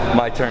served.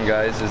 My turn,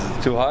 guys. Is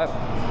it too hot?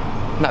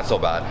 Not so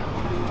bad.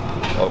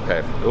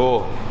 Okay.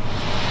 Oh.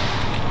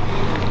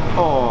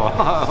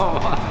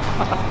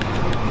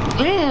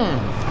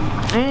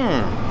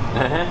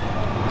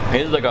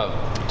 It's like a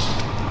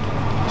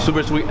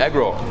super sweet egg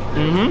roll.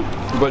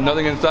 But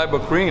nothing inside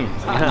but cream.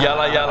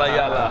 Yalla, yalla,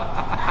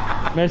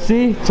 yalla.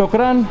 Merci,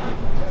 chokran.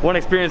 One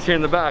experience here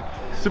in the back.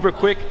 Super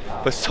quick,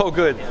 but so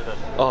good.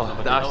 Oh,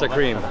 the ashta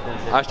cream.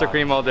 Ashta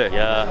cream all day.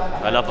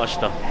 Yeah, I love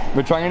ashta.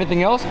 We're trying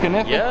anything else?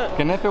 Kenefe? Yeah.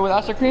 Kenefe with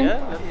ashta cream?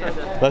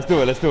 Yeah, let's do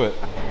it, let's do it.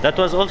 That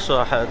was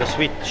also the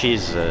sweet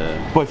cheese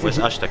with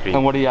ashta cream.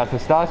 And what do you have?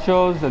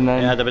 Pistachios and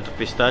then? Yeah, a bit of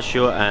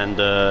pistachio and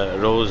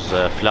rose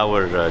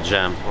flour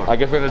jam. I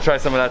guess we're gonna try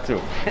some of that too.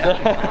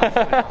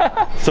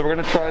 So we're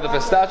gonna try the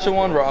pistachio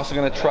one. We're also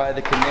gonna try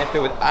the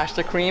kenefe with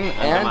ashta cream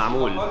and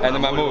the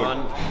mamoul.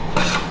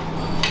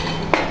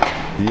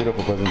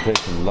 Beautiful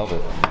presentation, love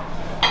it.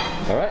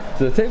 All right,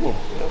 to the table.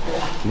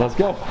 Let's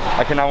go.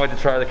 I cannot wait to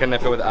try the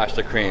kanefe with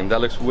ashta cream.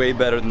 That looks way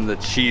better than the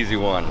cheesy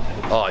one.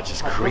 Oh, it's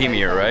just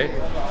creamier, right?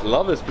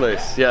 Love this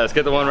place. Yeah, let's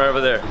get the one right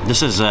over there.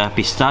 This is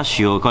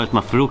pistachio, we call it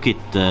mafroukit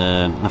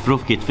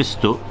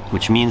fisto,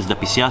 which means the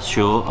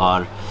pistachio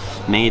are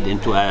made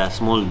into a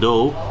small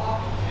dough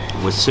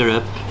with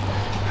syrup,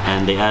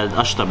 and they add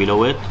ashta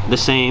below it. The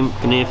same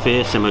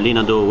kanefe,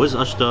 semolina dough with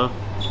ashta,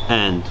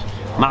 and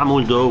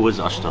ma'moul dough with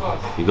ashta.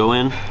 You go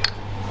in,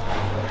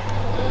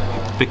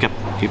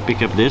 you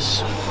pick up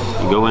this,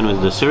 you go in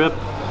with the syrup.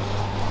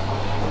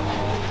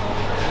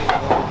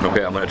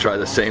 Okay, I'm gonna try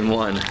the same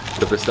one,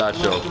 the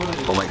pistachio.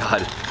 Oh my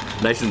god,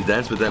 nice and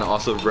dense, but then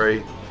also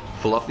very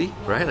fluffy,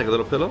 right? Like a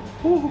little pillow.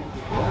 Woo.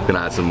 Gonna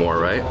add some more,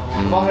 right?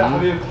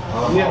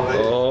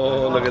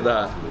 Oh, look at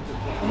that.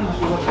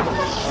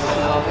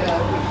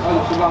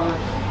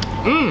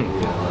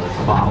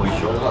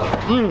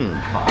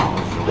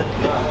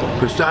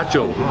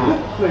 Pistachio.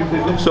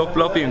 So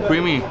fluffy and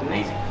creamy.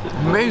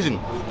 Amazing.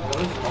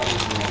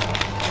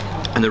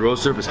 And the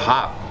rose syrup is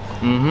hot.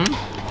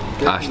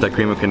 Ashta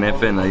cream of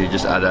kanefe, and now you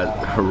just add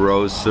that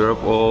rose syrup.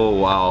 Oh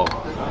wow.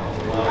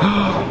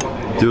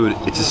 Dude,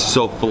 it's just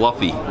so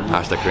fluffy.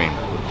 Ashta cream.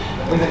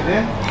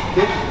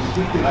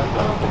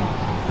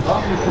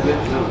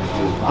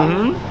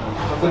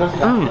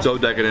 So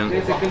decadent.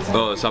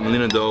 Oh,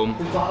 semolina dough.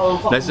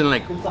 Nice and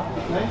like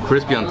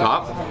crispy on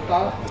top.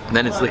 And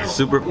then it's like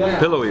super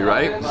pillowy,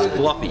 right? It's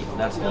fluffy.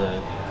 That's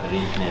the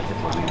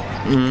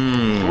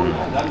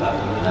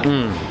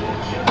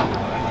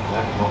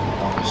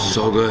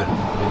So good.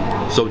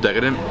 So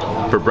decadent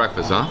for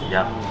breakfast, huh?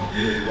 Yeah.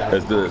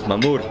 Let's do this.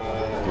 Mahmoud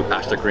with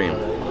ashta cream.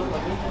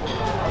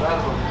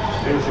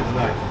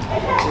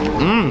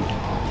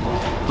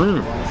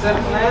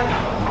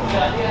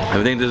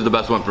 I think this is the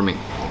best one for me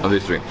of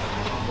these three.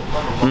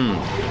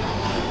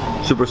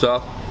 Super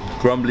soft,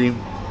 crumbly,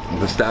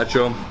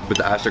 pistachio with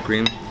the ashta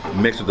cream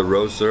mixed with the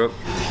rose syrup.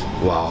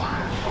 Wow.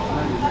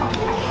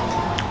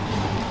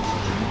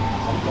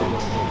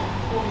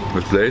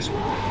 This place,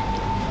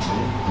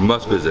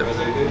 must visit.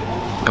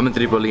 Come in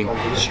Tripoli,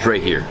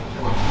 straight here.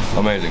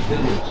 Amazing.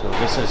 So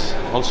this is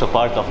also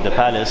part of the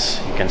palace.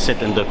 You can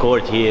sit in the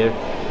court here.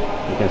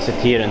 You can sit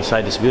here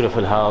inside this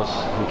beautiful house.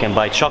 You can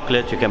buy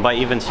chocolate. You can buy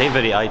even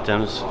savory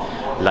items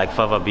like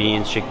fava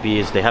beans,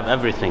 chickpeas. They have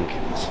everything.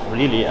 It's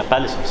really a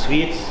palace of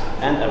sweets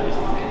and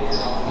everything.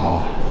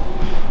 Oh.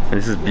 And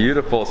this is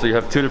beautiful. So you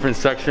have two different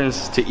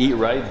sections to eat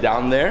right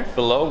down there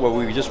below where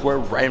we just were,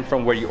 right in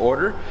front where you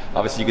order.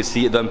 Obviously you can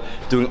see them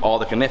doing all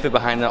the kanefe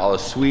behind it, all the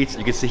sweets.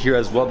 You can see here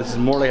as well, this is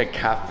more like a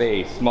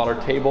cafe, smaller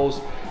tables,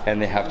 and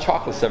they have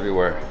chocolates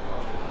everywhere.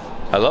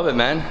 I love it,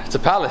 man. It's a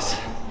palace.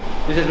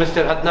 This is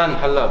Mr. Adnan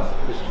Halab.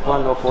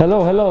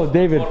 Hello,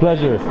 David,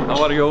 pleasure.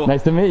 How are you?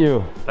 Nice to meet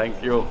you.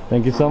 Thank you.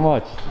 Thank you so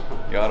much.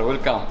 You are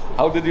welcome.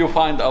 How did you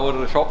find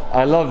our shop?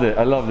 I loved it,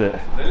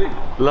 Really?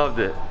 Loved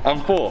it.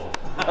 I'm full.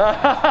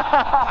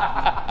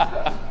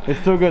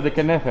 It's too good, the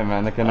kanefe,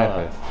 man, the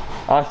kanefe.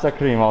 Ashta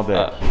cream all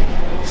day.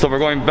 So we're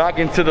going back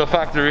into the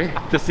factory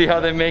to see how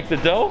they make the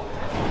dough.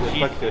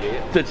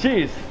 The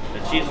cheese. The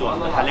cheese one,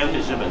 the halawat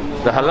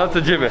al-jibn. The halawat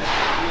al-jibn.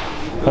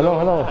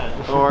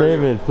 Hello.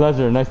 David,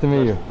 pleasure. Nice to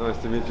meet you. Nice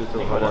to meet you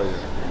too. How are you?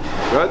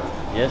 Good?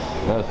 Yes.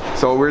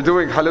 So we're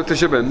doing halawat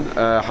al-jibn.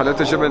 Halawat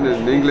al-jibn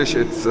in English,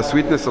 it's a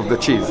sweetness of the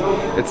cheese.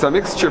 It's a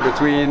mixture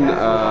between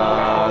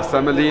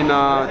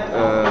semolina,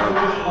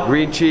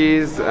 green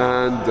cheese,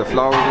 and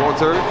flour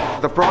water.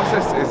 The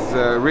process is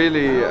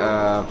really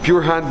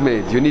pure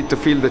handmade. You need to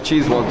feel the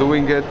cheese while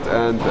doing it,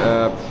 and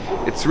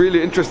it's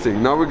really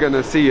interesting. Now we're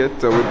gonna see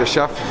it with the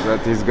chef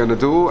that he's gonna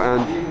do,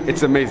 and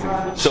it's amazing.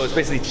 So it's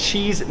basically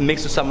cheese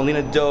mixed with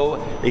semolina dough.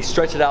 They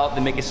stretch it out,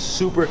 they make it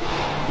super,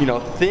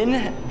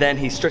 thin. Then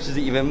he stretches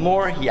it even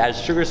more. He adds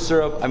sugar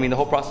syrup. I mean, the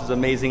whole process is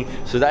amazing.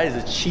 So that is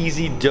a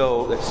cheesy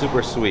dough that's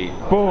super sweet.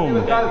 Boom.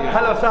 Boom.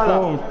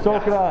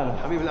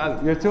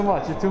 Shukran. You're too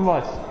much.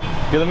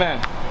 You're the man.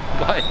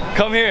 Bye.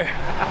 Come here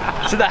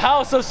to the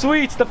house of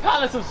sweets, the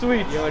palace of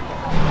sweets.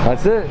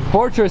 That's it.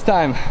 Fortress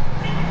time.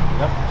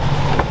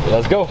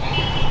 Let's go.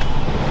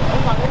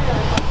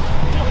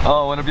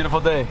 Oh, what a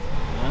beautiful day.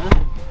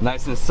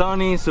 Nice and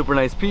sunny, super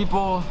nice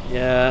people.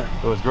 Yeah.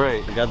 It was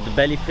great. We got the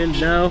belly filled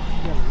now.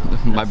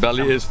 My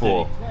belly is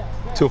full.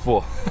 Too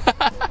full.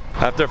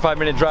 After a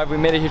 5-minute drive, we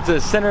made it here to the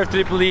center of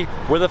Tripoli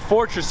where the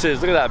fortress is.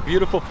 Look at that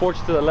beautiful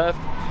fortress to the left.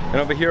 And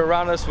over here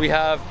around us, we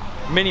have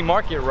mini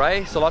market,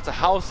 right? So lots of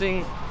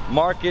housing,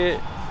 market,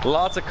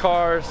 lots of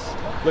cars.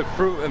 Look,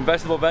 fruit and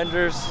vegetable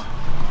vendors.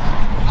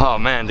 Oh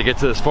man, to get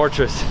to this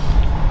fortress,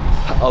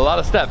 a lot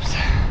of steps.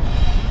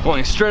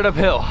 Going straight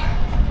uphill.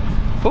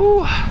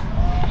 Ooh.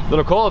 A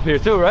little cold up here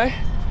too, right?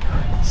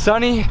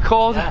 Sunny,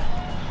 cold. Yeah.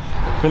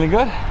 Feeling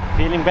good?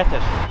 Feeling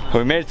better.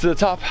 We made it to the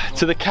top,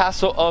 to the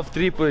castle of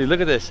Tripoli. Look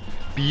at this.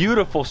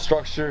 Beautiful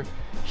structure,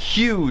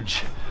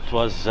 huge. It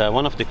was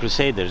one of the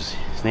crusaders.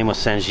 His name was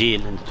Saint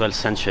Gilles in the 12th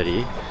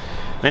century.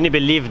 Many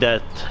believe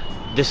that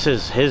this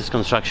is his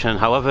construction.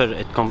 However,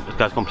 it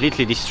got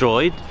completely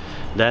destroyed.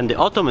 Then the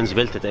Ottomans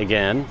built it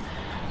again.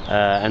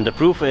 And the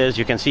proof is,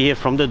 you can see here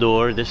from the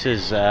door, this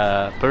is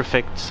a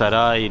perfect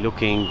sarai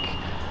looking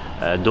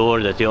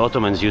door that the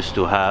Ottomans used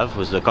to have,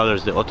 with the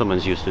colors the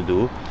Ottomans used to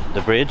do.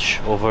 The bridge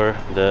over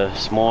the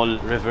small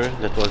river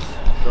that was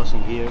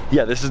crossing here.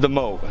 Yeah, this is the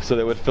moat. So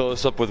they would fill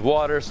this up with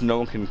water so no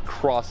one can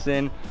cross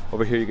in.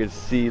 Over here you can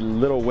see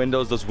little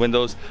windows. Those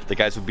windows, the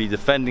guys would be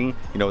defending,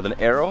 you know, with an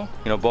arrow,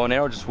 you know, bow and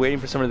arrow, just waiting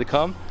for somebody to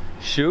come,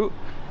 shoot.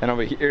 And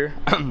over here,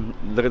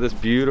 look at this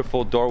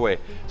beautiful doorway.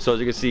 So as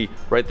you can see,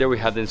 right there we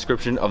have the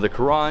inscription of the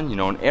Quran, you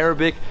know, in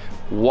Arabic,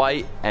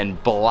 white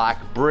and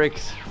black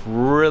bricks.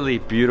 Really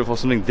beautiful,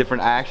 something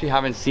different. I actually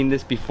haven't seen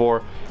this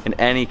before in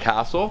any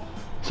castle.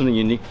 Something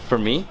unique for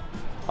me.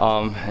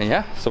 And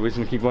yeah, so we're just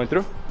gonna keep going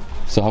through.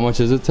 So how much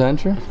is it to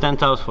enter?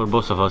 10,000 for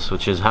both of us,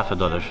 which is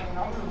 $50.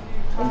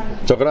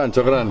 Chokran,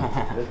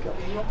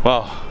 chokran.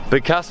 Wow,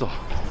 big castle,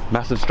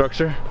 massive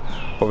structure,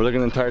 overlooking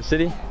the entire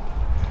city.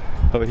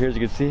 Over here, as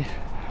you can see,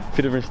 a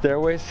few different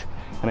stairways,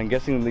 and I'm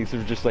guessing these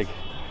are just like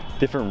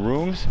different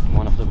rooms.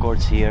 One of the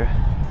courts here,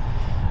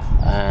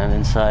 and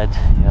inside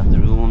you have the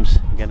rooms.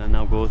 We're gonna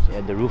now go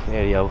to the roof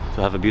area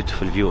to have a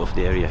beautiful view of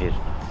the area here.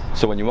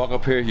 So when you walk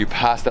up here, you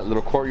pass that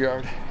little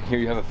courtyard. Here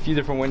you have a few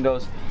different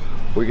windows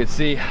where you can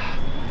see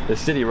the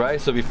city, right?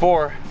 So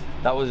before,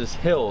 that was just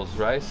hills,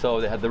 right? So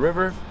they had the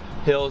river,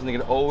 hills, and they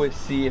could always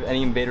see if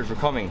any invaders were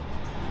coming.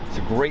 It's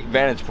a great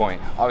vantage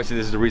point. Obviously,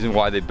 this is the reason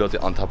why they built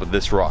it on top of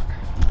this rock.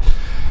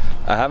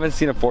 I haven't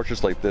seen a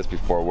fortress like this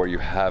before, where you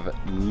have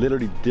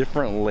literally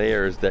different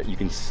layers that you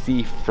can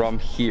see from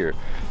here.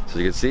 So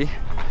you can see,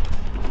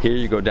 here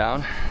you go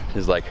down,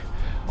 there's like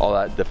all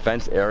that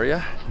defense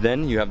area.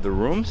 Then you have the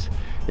rooms,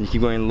 and you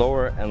keep going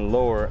lower and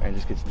lower, and it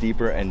just gets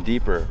deeper and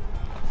deeper.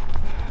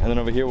 And then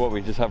over here, what,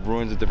 we just have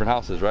ruins of different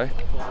houses, right?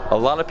 A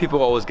lot of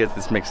people always get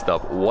this mixed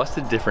up. What's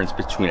the difference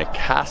between a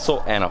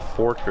castle and a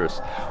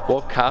fortress?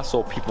 Well,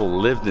 castle, people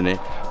lived in it.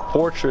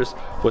 Fortress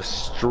was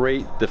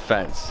straight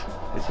defense.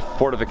 It's a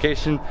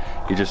fortification,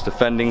 you're just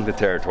defending the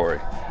territory.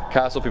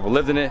 Castle, people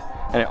lived in it,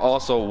 and it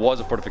also was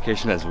a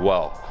fortification as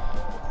well.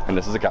 And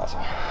this is a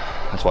castle.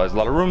 That's why there's a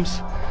lot of rooms.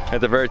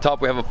 At the very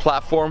top, we have a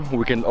platform where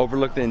we can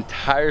overlook the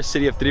entire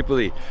city of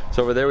Tripoli.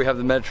 So over there, we have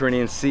the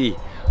Mediterranean Sea.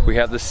 We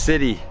have the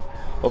city.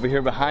 Over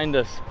here behind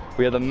us,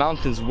 we have the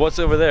mountains. What's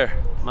over there?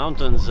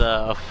 Mountains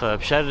of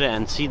Bsharre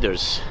and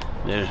Cedars.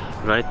 They're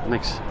right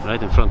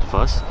in front of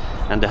us.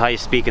 And the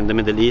highest peak in the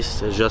Middle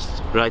East is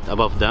just right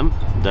above them,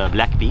 the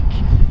Black Peak.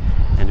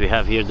 And we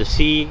have here the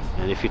sea.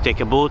 And if you take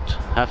a boat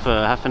half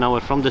an hour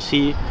from the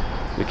sea,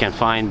 you can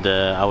find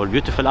our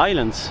beautiful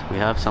islands. We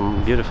have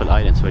some beautiful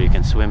islands where you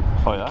can swim.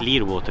 Oh, yeah?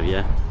 Clear water,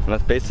 yeah. And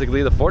that's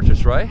basically the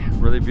fortress, right?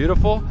 Really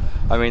beautiful.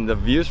 I mean, the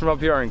views from up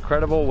here are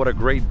incredible. What a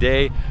great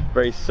day.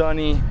 Very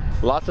sunny,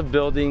 lots of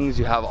buildings.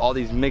 You have all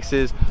these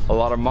mixes, a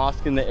lot of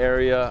mosques in the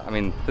area. I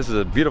mean, this is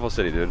a beautiful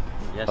city, dude.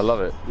 Yes. I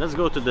love it. Let's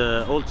go to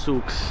the old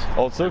souks.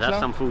 Old souks have now?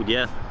 some food,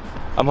 yeah.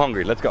 I'm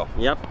hungry, let's go.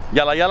 Yep.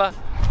 Yalla, yalla.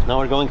 Now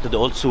we're going to the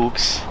old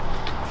souks.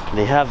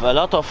 They have a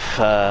lot of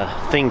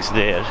things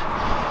there.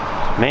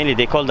 Mainly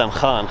they call them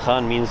khan.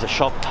 Khan means a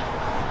shop.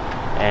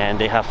 And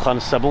they have khan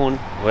saboon,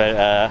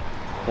 where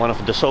one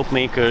of the soap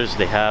makers,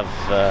 they have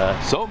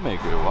soap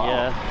maker, wow.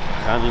 Yeah,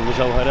 khan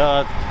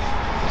al-mujawharat,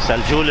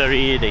 sell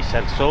jewelry, they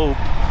sell soap.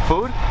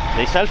 Food?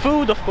 They sell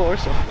food, of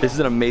course. This is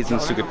an amazing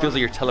souk. It feels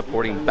like you're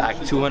teleporting back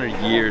 200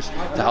 years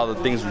to how the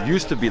things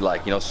used to be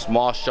like. You know,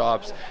 small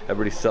shops,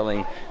 everybody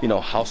selling, you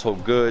know,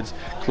 household goods,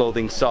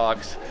 clothing,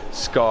 socks,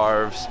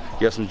 scarves.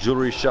 You have some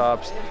jewelry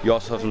shops. You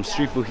also have some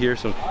street food here,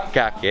 some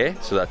kake.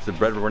 So that's the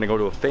bread. We're gonna go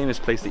to a famous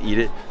place to eat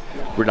it.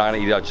 We're not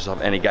gonna eat it out just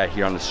off any guy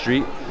here on the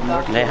street.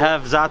 They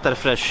have za'atar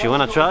fresh. You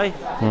wanna try?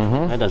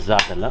 That's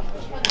za'atar, la.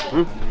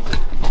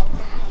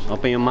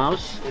 Open your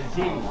mouth.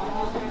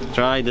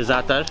 Try the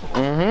za'atar.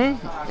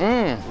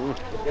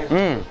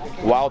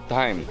 Wild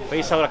time.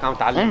 It's so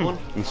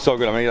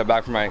good. I'm gonna get it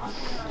back for my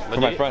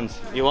friends.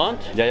 You want?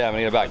 Yeah, I'm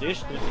gonna get it back. You're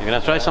gonna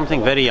try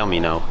something very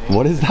yummy now.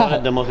 What is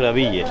that? The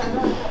moghrabiye.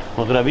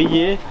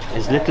 Moghrabiye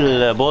is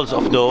little balls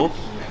of dough.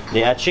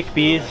 They add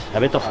chickpeas, a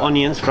bit of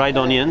onions, fried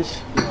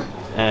onions.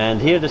 And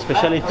here the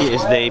specialty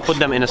is they put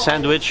them in a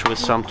sandwich with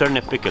some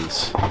turnip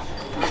pickles.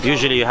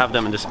 Usually you have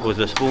them with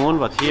a spoon,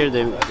 but here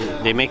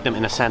they make them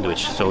in a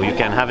sandwich, so you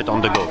can have it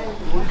on the go.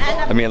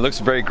 I mean, it looks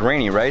very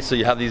grainy, right? So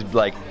you have these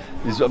like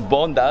these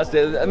bondas.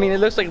 I mean, it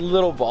looks like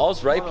little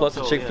balls, right? Plus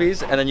the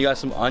chickpeas, and then you got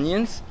some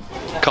onions.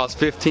 Cost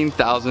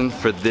 15,000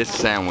 for this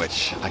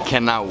sandwich. I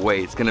cannot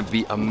wait. It's gonna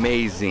be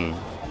amazing.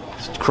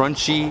 It's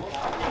crunchy.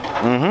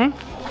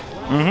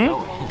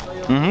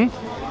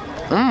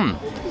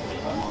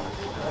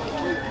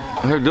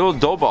 They're little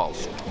dough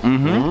balls.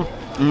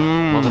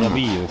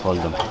 Moghrabiye, we call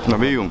them.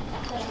 Nabiyu.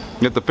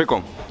 You have the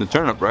pickle, the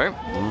turnip, right?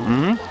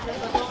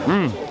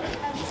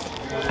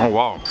 Oh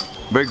wow,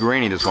 very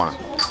grainy this one.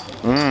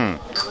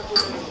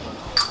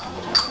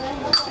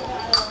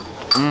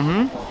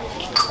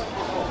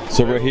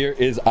 So right here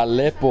is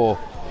Aleppo.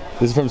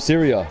 This is from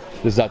Syria.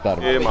 This is Zatar.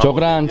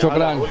 Chokran,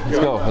 chokran. Let's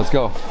go, let's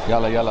go.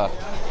 Yalla, yalla.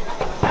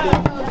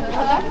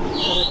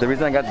 The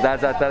reason I got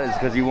that is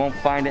because you won't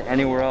find it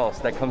anywhere else.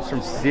 That comes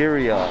from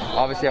Syria.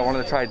 Obviously, I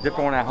wanted to try a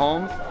different one at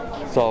home,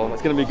 so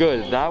it's gonna be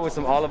good. That with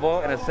some olive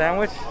oil and a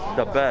sandwich,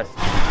 the best.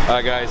 All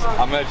right, guys,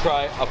 I'm gonna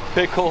try a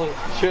pickled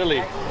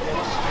chili.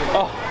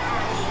 Oh.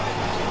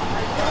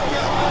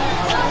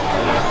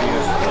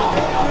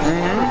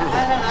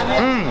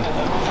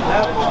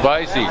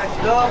 Spicy.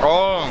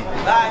 Wrong.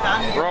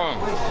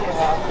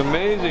 It's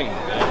amazing.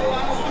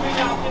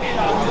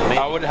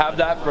 I would have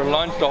that for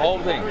lunch, the whole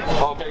thing.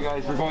 Okay,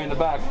 guys, we're going in the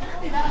back.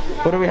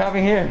 What are we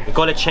having here? We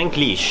call it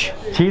shanklish.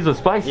 Cheese with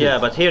spices? Yeah,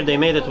 but here they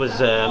made it with,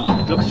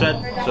 it looks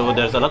red, so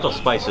there's a lot of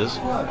spices.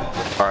 All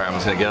right, I'm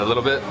just gonna get a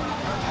little bit.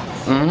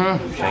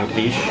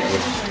 Shanklish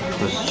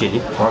with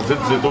chili.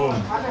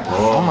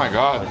 Oh my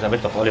God. With a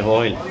bit of olive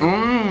oil.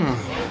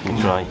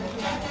 Try.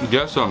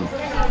 Get some.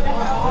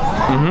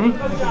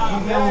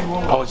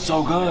 Oh, it's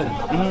so good.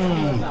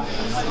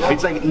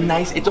 It's like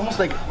nice. It's almost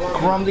like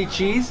crumbly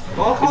cheese. Is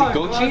it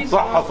goat cheese?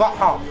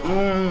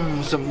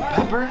 Some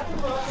pepper.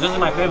 This is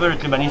my favorite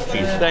Lebanese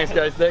cheese. Thanks,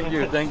 guys. Thank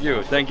you.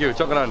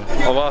 Chokran.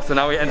 Oh wow. So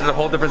now we entered a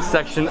whole different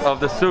section of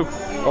the souk.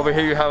 Over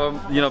here you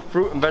have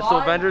fruit and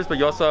vegetable vendors, but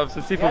you also have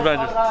some seafood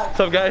vendors. What's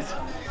up, guys?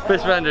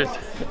 Fish vendors.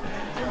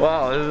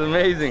 Wow, this is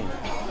amazing.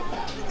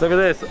 Look at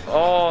this.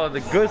 Oh, the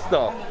good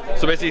stuff.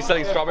 So basically he's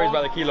selling strawberries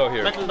by the kilo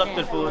here. Metal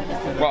doctor food.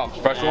 Wow,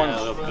 fresh one.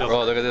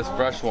 Oh, look at this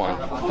fresh one.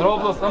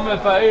 Trablus.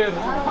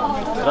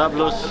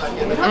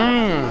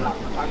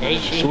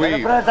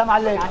 Sweet.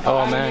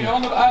 Oh man. Oh,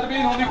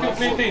 it's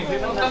amazing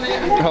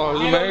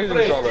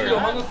strawberry.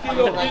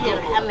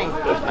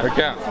 I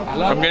can't.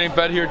 I'm getting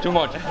fed here too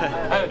much.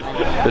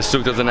 This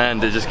souk doesn't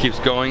end. It just keeps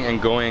going and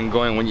going and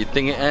going. When you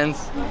think it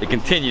ends, it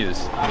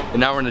continues.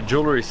 And now we're in the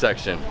jewelry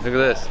section. Look at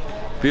this.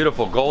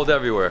 Beautiful, gold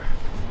everywhere.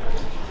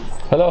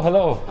 Hello.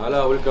 Hello,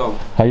 welcome.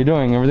 How you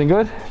doing? Everything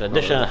good?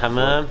 Traditional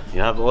hammam.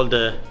 You have all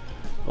the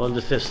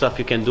stuff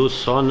you can do,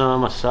 sauna,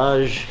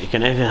 massage. You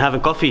can even have a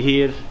coffee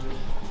here.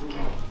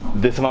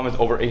 This hammam is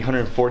over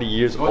 840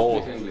 years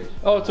old.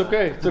 Oh, it's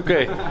okay.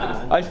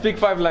 I speak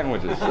 5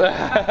 languages.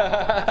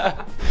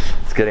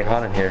 It's getting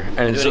hot in here.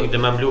 And during the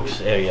Mamluks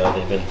area,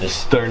 they built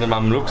this. During the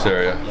Mamluks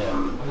area?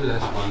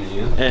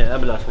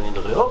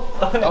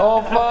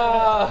 Oh,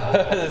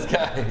 this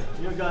guy.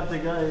 You got the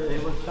guy, he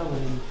was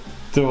coming.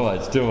 Too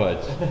much.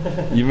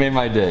 You made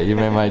my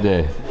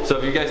day. So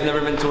if you guys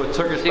never been to a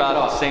Turkish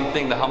bath, same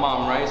thing, the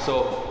hammam, right?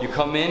 So you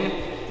come in,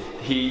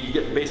 you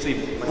get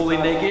basically fully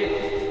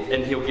naked,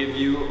 and he'll give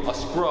you a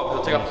scrub.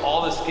 He'll take off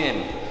all the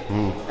skin.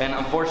 And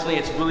unfortunately,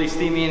 it's really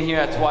steamy in here.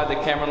 That's why the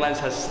camera lens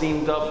has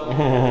steamed up.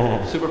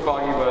 Super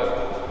foggy, but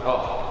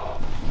oh.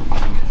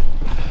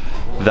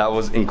 That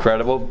was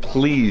incredible.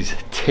 Please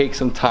take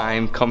some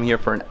time, come here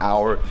for an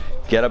hour,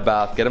 get a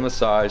bath, get a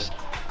massage,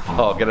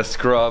 get a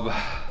scrub.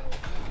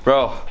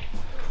 Bro,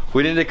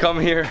 we need to come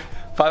here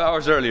 5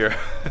 hours earlier.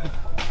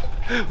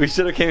 We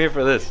should have came here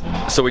for this.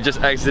 So we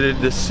just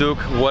exited the souk.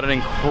 What an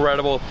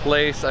incredible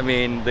place. I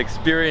mean, the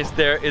experience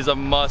there is a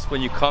must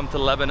when you come to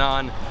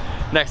Lebanon.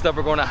 Next up,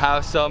 we're going to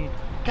have some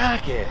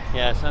kake.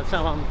 Yeah, some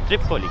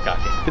Tripoli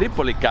kake.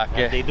 Tripoli kake.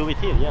 Yeah, they do it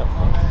here, yeah.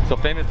 So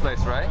famous place,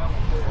 right?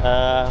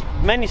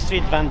 Many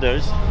street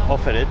vendors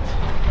offer it.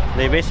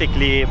 They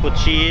basically put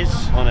cheese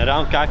on a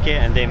round kake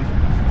and they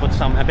put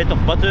a bit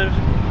of butter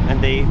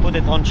and they put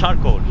it on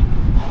charcoal.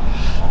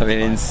 I mean,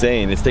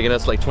 insane. It's taken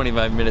us like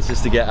 25 minutes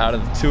just to get out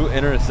of the 2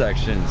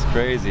 intersections.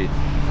 Crazy.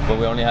 But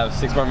we only have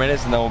 6 more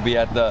minutes and then we'll be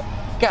at the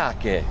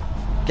kake.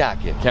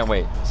 Can't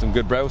wait. Some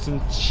good bread with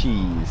some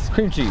cheese.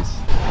 Cream cheese.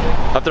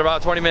 After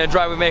about a 20-minute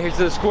drive, we made it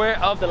to the square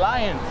of the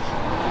lions.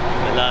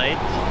 The light.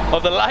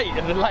 Of the light.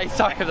 And the light.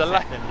 Sorry, of the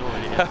light.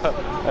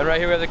 And right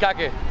here we have the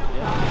kake.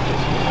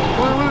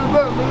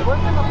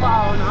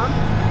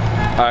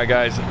 Alright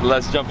guys,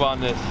 let's jump on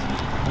this.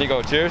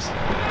 Nico, cheers.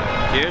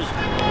 Cheers.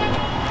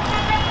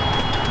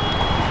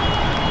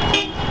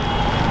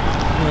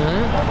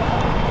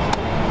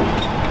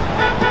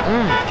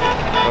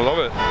 I love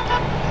it.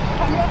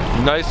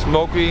 Nice,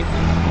 smoky,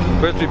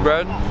 crispy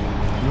bread.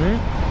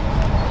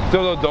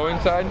 Still a little dough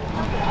inside.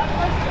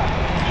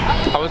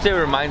 I would say it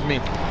reminds me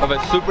of a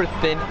super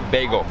thin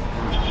bagel.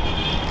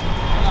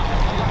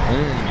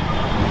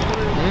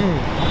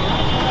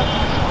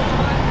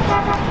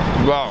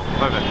 Wow.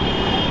 Perfect.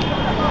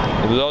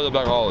 Loads of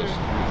black olives.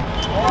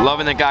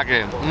 Loving the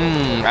kake.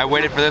 I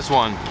waited for this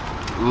one.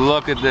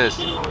 Look at this.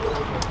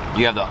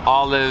 You have the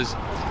olives,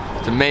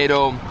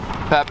 tomato,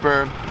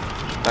 pepper,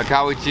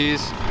 Akawi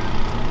cheese.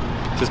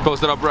 Just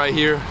posted up right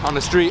here on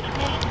the street.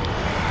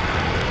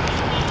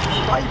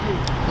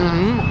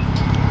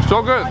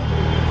 So good.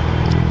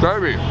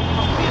 Gravy.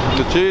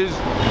 The cheese,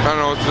 I don't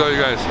know what to tell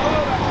you guys.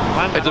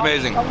 It's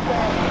amazing.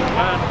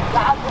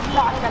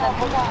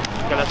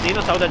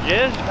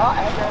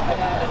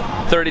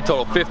 30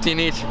 total, 15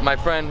 each, my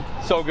friend.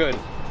 So good.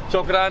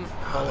 Chokran.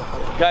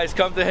 Guys,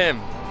 come to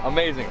him.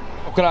 Amazing.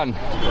 Chokran.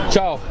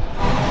 Ciao.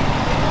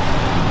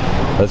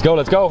 Let's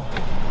go.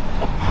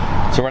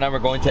 So right now we're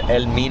going to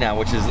El Mina,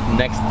 which is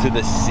next to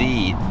the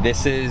sea.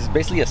 This is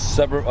basically a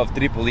suburb of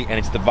Tripoli and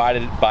it's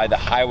divided by the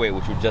highway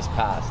which we just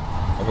passed.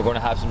 and we're going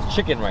to have some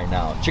chicken right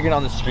now. Chicken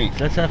on the street.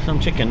 Let's have some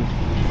chicken.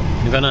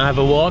 We're gonna have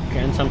a walk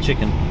and some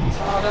chicken.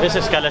 This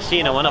is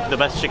Calasina, one of the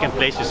best chicken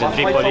places in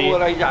Tripoli.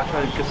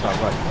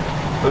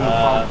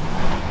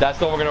 That's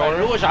the one we're gonna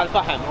order? Rouge al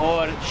fahm,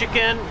 or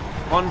chicken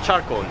on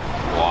charcoal.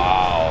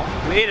 Wow.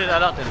 We eat it a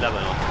lot in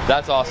Lebanon.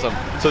 That's awesome.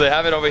 So they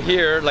have it over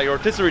here, like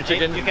rotisserie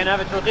chicken. You can have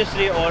it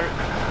rotisserie or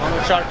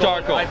on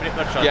charcoal. I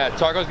prefer charcoal. Yeah,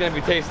 charcoal's gonna be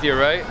tastier,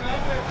 right?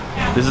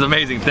 This is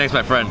amazing. Thanks,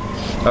 my friend.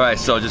 All right,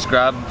 so just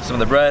grab some of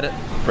the bread,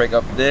 break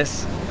up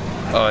this.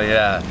 Oh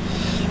yeah.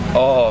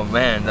 Oh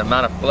man, the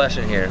amount of flesh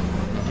in here.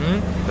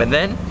 And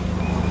then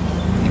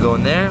you go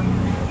in there.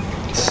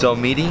 It's so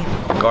meaty,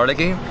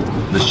 garlicky.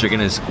 This chicken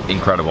is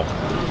incredible.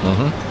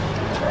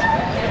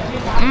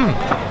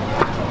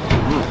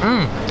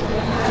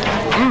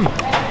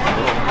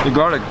 The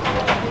garlic,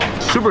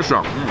 super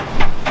strong.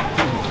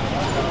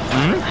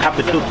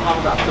 Happy too.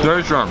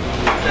 Very strong.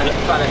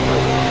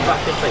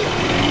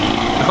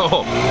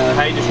 Oh.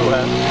 How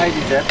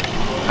do that?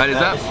 How does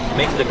that?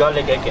 Makes the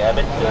garlic a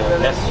bit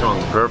less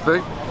strong.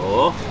 Perfect.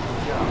 Oh.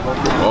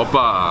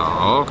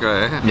 Opa.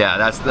 Okay. Yeah,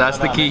 that's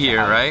the key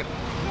here, right?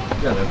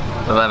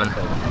 The lemon.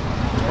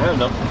 I don't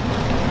know.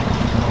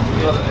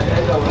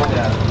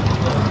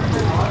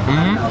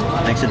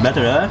 Makes it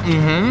better, huh?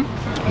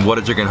 What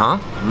a chicken, huh?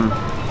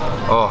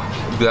 Oh,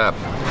 look at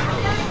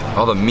that.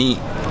 All the meat.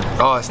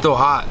 Oh, it's still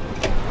hot.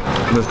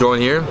 Let's go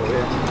in here.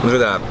 Look at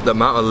that. The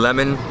amount of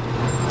lemon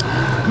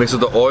mixed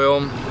with the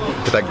oil,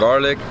 with that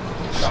garlic.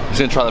 I'm just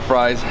gonna try the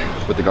fries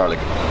with the garlic.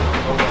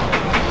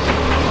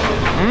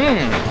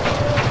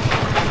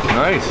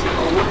 Nice.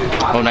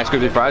 Oh, nice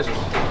crispy fries.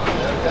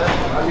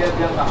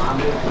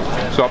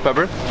 Salt,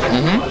 pepper.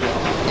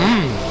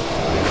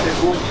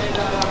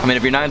 I mean,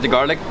 if you're not into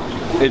garlic,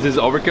 is this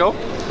overkill?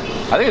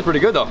 I think it's pretty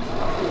good though.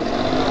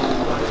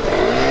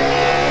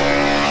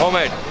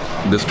 Homemade.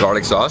 This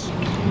garlic sauce,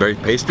 very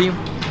pasty.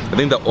 I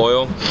think the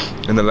oil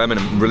and the lemon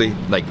really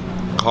like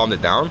calmed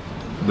it down.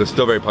 But it's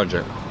still very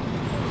pungent.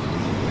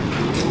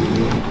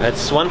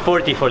 It's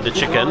 $1.40 for the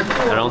chicken,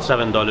 around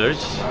 $7,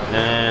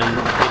 and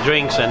the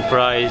drinks and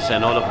fries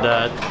and all of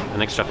that,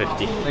 an extra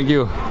 50. Thank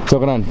you.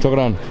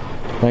 Shukran.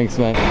 Thanks,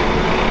 man.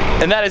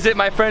 And that is it,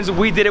 my friends.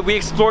 We did it. We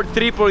explored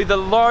Tripoli, the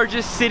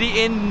largest city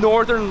in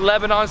northern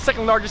Lebanon,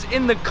 second largest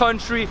in the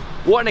country.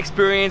 What an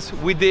experience.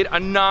 We did a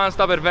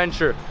non-stop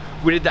adventure.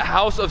 We did the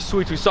House of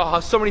Sweets. We saw how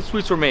so many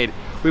sweets were made.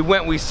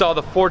 We saw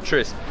the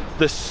fortress,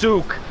 the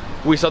souk,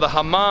 we saw the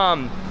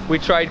hammam, we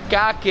tried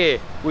kake,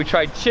 we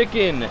tried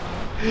chicken,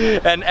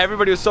 and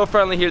everybody was so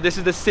friendly here. This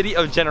is the city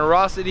of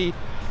generosity,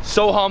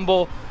 so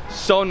humble,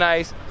 so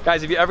nice.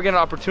 Guys, if you ever get an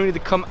opportunity to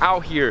come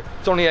out here,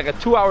 it's only like a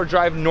 2-hour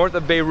drive north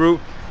of Beirut.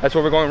 That's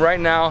where we're going right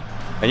now.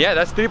 And yeah,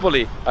 that's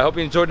Tripoli. I hope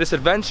you enjoyed this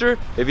adventure.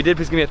 If you did,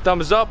 please give me a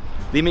thumbs up.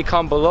 Leave me a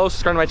comment below.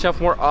 Subscribe to my channel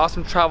for more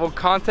awesome travel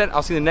content.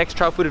 I'll see you in the next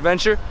travel food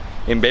adventure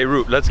in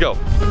Beirut. Let's go.